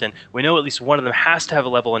Charlatan. We know at least one of them has to have a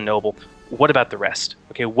level in Noble. What about the rest?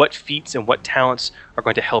 Okay, what feats and what talents are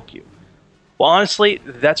going to help you? Well, honestly,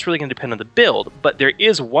 that's really going to depend on the build. But there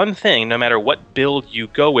is one thing, no matter what build you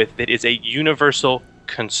go with, that is a universal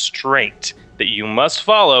constraint that you must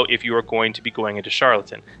follow if you are going to be going into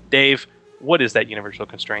Charlatan. Dave, what is that universal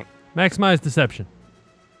constraint? Maximize deception.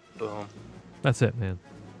 Boom. That's it, man.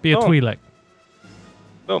 Be a Twi'lek.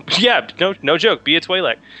 Boom. Yeah, no joke. Be a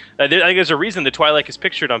Twi'lek. I think there's a reason the Twi'lek is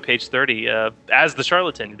pictured on page 30 as the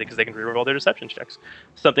charlatan, because they can reroll their deception checks.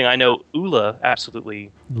 Something I know Ula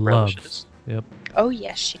absolutely relishes. Yep. Oh,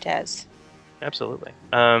 yes, she does. Absolutely.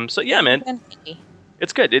 So, yeah, man.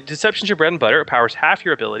 It's good. Deception's your bread and butter. It powers half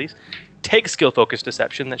your abilities. Take skill-focused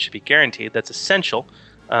deception. That should be guaranteed. That's essential,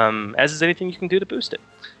 as is anything you can do to boost it.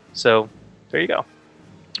 So, there you go.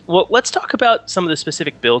 Well, let's talk about some of the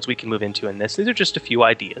specific builds we can move into in this. These are just a few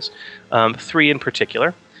ideas, 3 in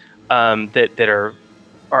particular, that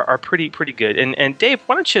are pretty good. And Dave,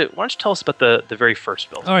 why don't you tell us about the very first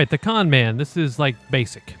build? All right, the con man. This is like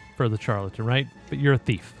basic for the charlatan, right? But you're a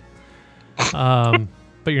thief. But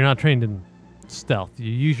you're not trained in stealth. You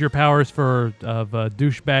use your powers of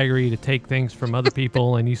douchebaggery to take things from other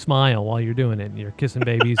people, and you smile while you're doing it. And you're kissing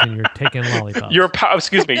babies and you're taking lollipops. Your powers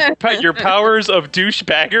of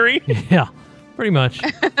douchebaggery? Yeah, pretty much.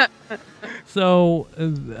 So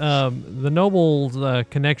the Noble's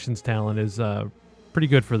connections talent is pretty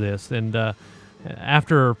good for this, and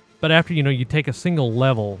after you take a single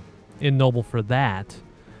level in Noble for that,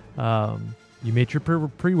 you make your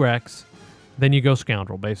prereqs, then you go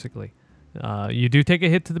scoundrel basically. You do take a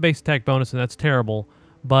hit to the base attack bonus, and that's terrible,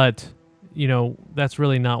 but that's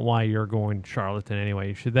really not why you're going charlatan anyway.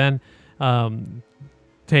 You should then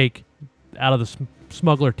take out of the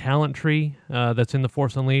smuggler talent tree that's in the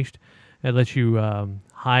Force Unleashed. It lets you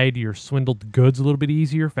hide your swindled goods a little bit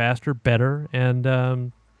easier, faster, better,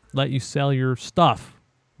 and let you sell your stuff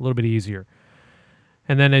a little bit easier.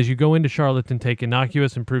 And then as you go into charlatan, take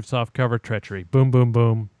innocuous, improved soft cover, treachery. Boom, boom,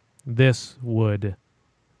 boom. This would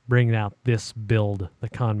bring out this build, the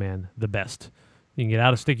con man, the best. You can get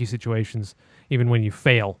out of sticky situations even when you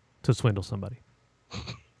fail to swindle somebody.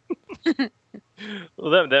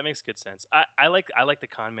 Well, that makes good sense. I like the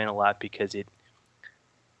con man a lot because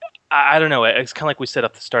I don't know. It's kind of like we said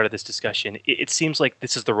at the start of this discussion. It seems like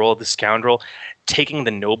this is the role of the scoundrel. Taking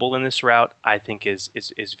the noble in this route, I think, is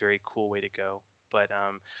a very cool way to go. But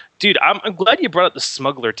dude, I'm glad you brought up the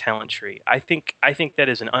smuggler talent tree. I think that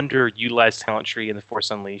is an underutilized talent tree in the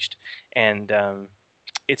Force Unleashed, and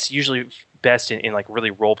it's usually best in like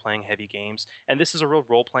really role playing heavy games. And this is a real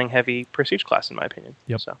role playing heavy prestige class, in my opinion.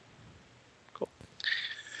 Yep. So cool.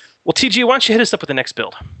 Well, TG, why don't you hit us up with the next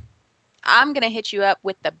build? I'm going to hit you up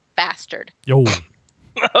with the bastard. Yo.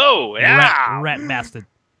 Oh, yeah. Rat bastard.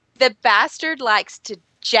 The bastard likes to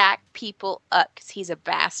jack people up because he's a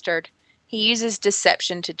bastard. He uses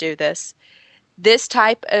deception to do this. This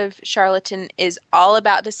type of charlatan is all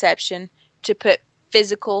about deception to put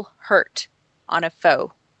physical hurt on a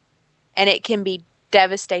foe. And it can be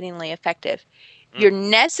devastatingly effective. Your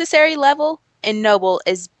necessary level in noble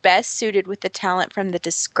is best suited with the talent from the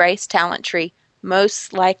disgrace talent tree,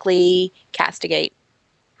 most likely castigate,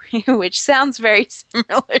 which sounds very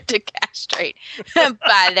similar to castrate.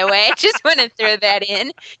 By the way, I just want to throw that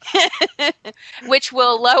in, which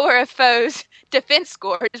will lower a foe's defense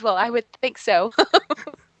scores. Well, I would think so.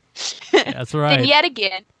 That's right. Then yet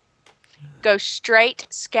again, go straight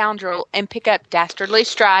scoundrel and pick up dastardly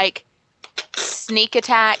strike, sneak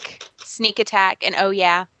attack, and oh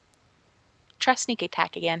yeah, try sneak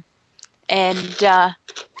attack again. And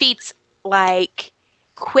feats like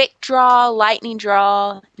quick draw, lightning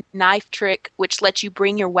draw, knife trick, which lets you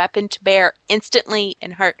bring your weapon to bear instantly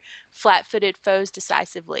and hurt flat-footed foes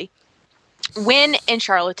decisively. When in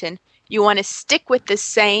charlatan, you want to stick with the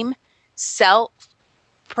same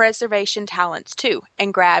self-preservation talents too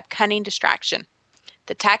and grab cunning distraction.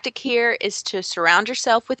 The tactic here is to surround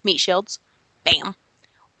yourself with meat shields. Bam.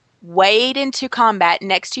 Wade into combat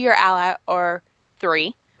next to your ally or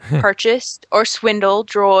three. Purchased or swindle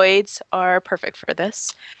droids are perfect for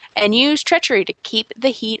this. And use treachery to keep the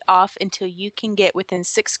heat off until you can get within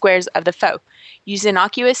 6 squares of the foe. Use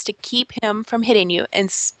innocuous to keep him from hitting you and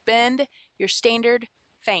spend your standard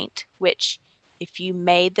feint, which if you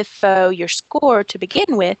made the foe your score to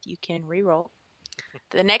begin with, you can reroll.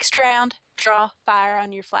 The next round, draw fire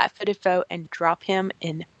on your flat-footed foe and drop him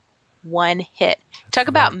in 1 hit. Talk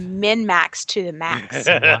about min-max to the max.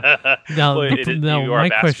 Now, my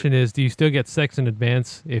question is, do you still get sex in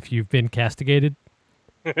advance if you've been castigated?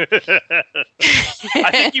 I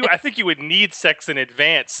think you would need sex in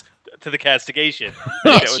advance to the castigation.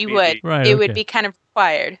 Yes, you would. Right, it would be kind of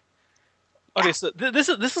required. Okay, so this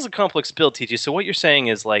is a complex build, TG. So what you're saying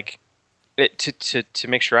is like, to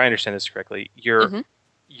make sure I understand this correctly, you're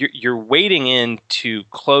wading into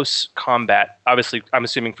close combat. Obviously, I'm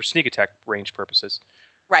assuming for sneak attack range purposes.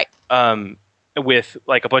 Right. With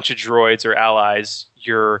like a bunch of droids or allies,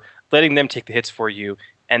 you're letting them take the hits for you,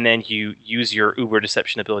 and then you use your uber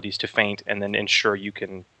deception abilities to feint, and then ensure you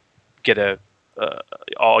can get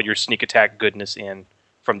all your sneak attack goodness in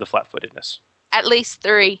from the flat-footedness. At least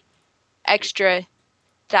 3 extra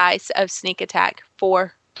dice of sneak attack.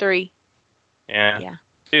 4, 3. Yeah.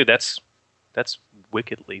 Dude, that's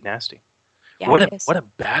wickedly nasty. Yeah, what a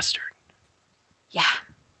bastard. Yeah,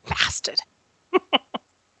 bastard.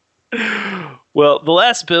 Well, the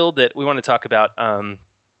last build that we want to talk about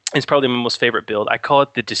is probably my most favorite build. I call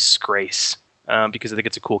it the Disgrace because I think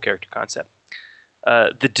it's a cool character concept.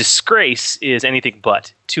 The Disgrace is anything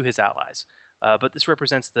but to his allies. But this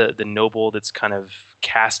represents the noble that's kind of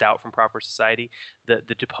cast out from proper society, the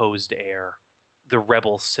deposed heir, the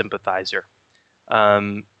rebel sympathizer.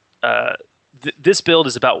 This build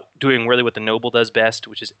is about doing really what the noble does best,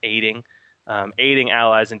 which is aiding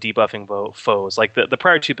allies and debuffing foes. Like the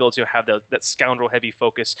prior 2 builds, have that scoundrel heavy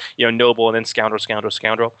focus, noble and then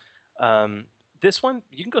scoundrel. This one,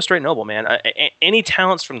 you can go straight noble, man. Any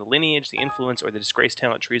talents from the lineage, the influence, or the disgrace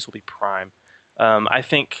talent trees will be prime. I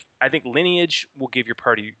think lineage will give your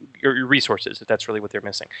party your resources if that's really what they're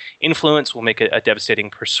missing. Influence will make a devastating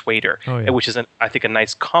persuader, which is I think a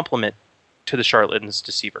nice complement to the charlatan's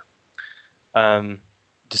deceiver.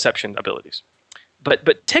 Deception abilities.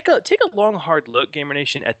 But take a long, hard look, Gamer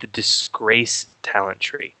Nation, at the Disgrace talent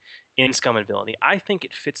tree in Scum and Villainy. I think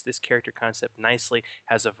it fits this character concept nicely,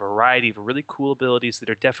 has a variety of really cool abilities that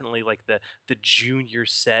are definitely like the junior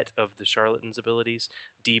set of the charlatan's abilities,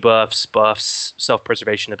 debuffs, buffs,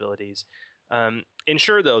 self-preservation abilities.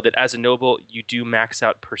 Ensure, though, that as a noble, you do max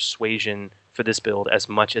out persuasion for this build as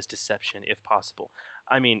much as deception if possible.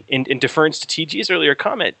 I mean, in deference to TG's earlier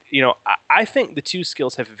comment, I think the two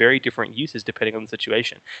skills have very different uses depending on the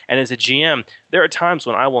situation. And as a GM, there are times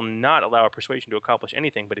when I will not allow a persuasion to accomplish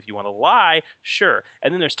anything, but if you want to lie, sure.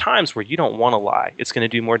 And then there's times where you don't want to lie. It's going to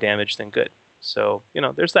do more damage than good. So,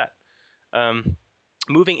 there's that.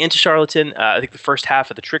 Moving into Charlatan, I think the first half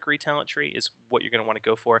of the Trickery talent tree is what you're going to want to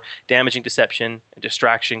go for. Damaging, Deception, and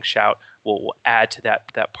Distraction, Shout will add to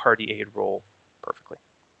that party aid roll perfectly.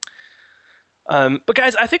 But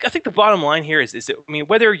guys, I think the bottom line here is that,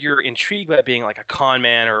 whether you're intrigued by being like a con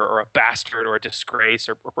man or a bastard or a disgrace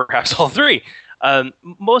or perhaps all three,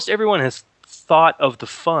 most everyone has thought of the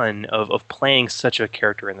fun of playing such a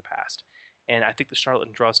character in the past. And I think the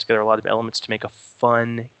Charlatan draws together a lot of elements to make a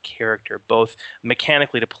fun character, both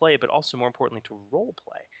mechanically to play, but also more importantly to role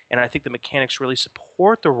play. And I think the mechanics really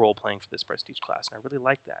support the role playing for this prestige class, and I really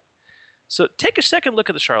like that. So take a second look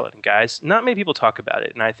at the Charlatan, guys. Not many people talk about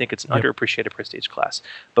it, and I think it's an underappreciated prestige class.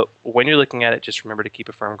 But when you're looking at it, just remember to keep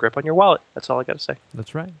a firm grip on your wallet. That's all I got to say.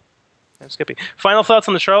 That's right. I'm skipping. Final thoughts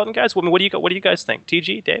on the Charlatan, guys? What do you guys think?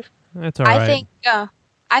 TG, Dave? That's all right.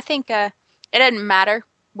 I think it doesn't matter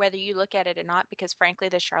whether you look at it or not, because frankly,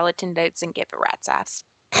 the Charlatan doesn't give a rat's ass.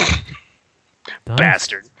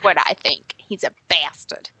 Bastard. What I think. He's a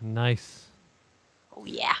bastard. Nice. Oh,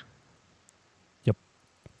 yeah. Yep.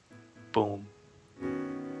 Boom.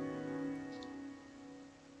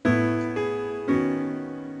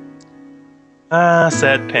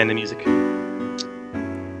 Sad panda music.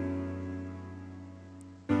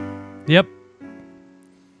 Yep.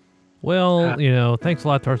 Well, thanks a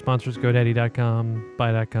lot to our sponsors, GoDaddy.com,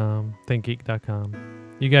 Buy.com, ThinkGeek.com.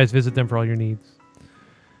 You guys visit them for all your needs.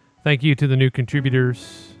 Thank you to the new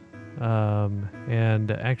contributors.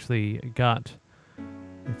 And actually got,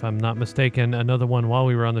 if I'm not mistaken, another one while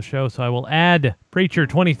we were on the show. So I will add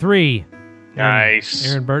Preacher23.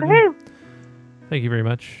 Nice. Aaron Burton. Thank you very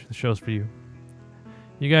much. The show's for you.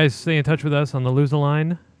 You guys stay in touch with us on the Lose a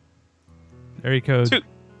Line. Area code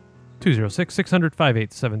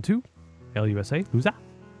 206-600-5872. LUSA. Loser.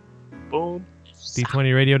 Boom.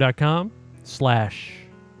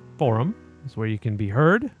 D20radio.com/forum is where you can be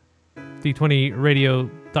heard.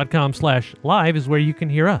 D20radio.com/live is where you can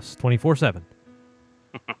hear us 24/7.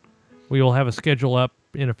 We will have a schedule up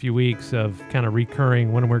in a few weeks of kind of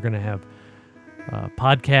recurring when we're going to have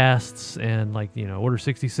podcasts, and Order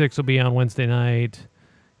 66 will be on Wednesday night.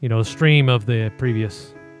 A stream of the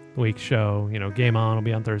previous week's show. Game On will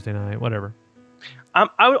be on Thursday night, whatever. I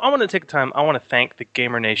want to take time. I want to thank the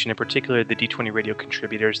Gamer Nation, in particular the D20 Radio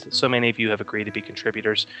contributors. So many of you have agreed to be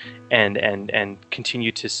contributors and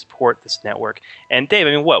continue to support this network. And Dave,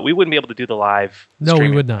 we wouldn't be able to do the live streaming. No,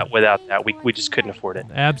 we would not. Without that. We just couldn't afford it.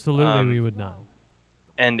 Absolutely, we would not.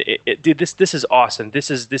 And dude, this is awesome. This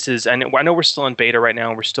is. I know we're still in beta right now,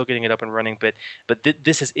 and we're still getting it up and running. But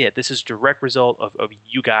this is it. This is a direct result of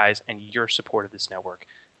you guys and your support of this network.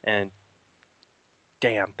 And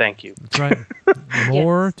damn, thank you. That's right.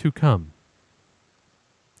 More to come.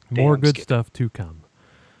 More good stuff to come.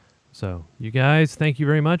 So, you guys, thank you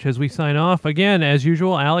very much as we sign off. Again, as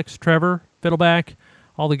usual, Alex, Trevor, Fiddleback,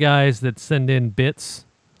 all the guys that send in bits,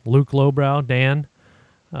 Luke Lowbrow, Dan.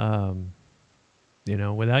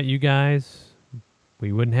 Without you guys,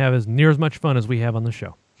 we wouldn't have near as much fun as we have on the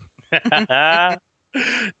show.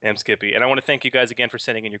 Damn, Skippy. And I want to thank you guys again for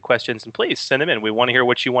sending in your questions, and please send them in. We want to hear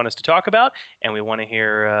what you want us to talk about, and we want to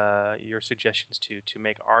hear your suggestions to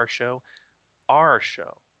make our show a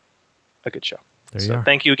good show.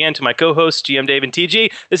 Thank you again to my co-hosts, GM Dave and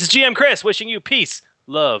TG. This is GM Chris wishing you peace,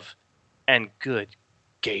 love, and good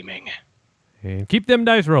gaming. And keep them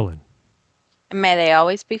dice rolling. And may they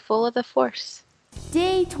always be full of the Force.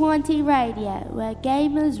 D20 Radio, where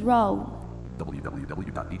gamers roll.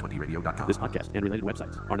 www.d20radio.com. This podcast and related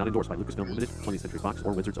websites are not endorsed by Lucasfilm Limited, 20th Century Fox,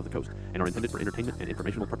 or Wizards of the Coast, and are intended for entertainment and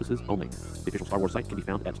informational purposes only. The official Star Wars site can be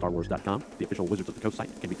found at starwars.com. The official Wizards of the Coast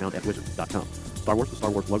site can be found at wizards.com. Star Wars, the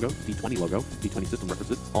Star Wars logo, D20 logo, D20 system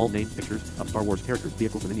references, all names, pictures of Star Wars characters,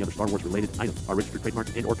 vehicles, and any other Star Wars related items are registered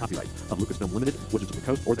trademarks and or copyright of Lucasfilm Limited, Wizards of the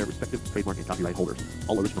Coast, or their respective trademark and copyright holders.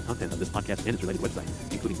 All original content of this podcast and its related website,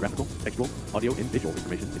 including graphical, textual, audio, and visual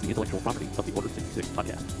information, is the intellectual property of the Order 66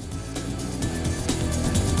 podcast.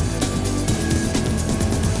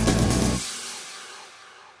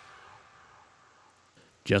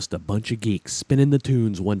 Just a bunch of geeks spinning the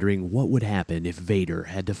tunes wondering what would happen if Vader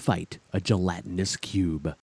had to fight a gelatinous cube.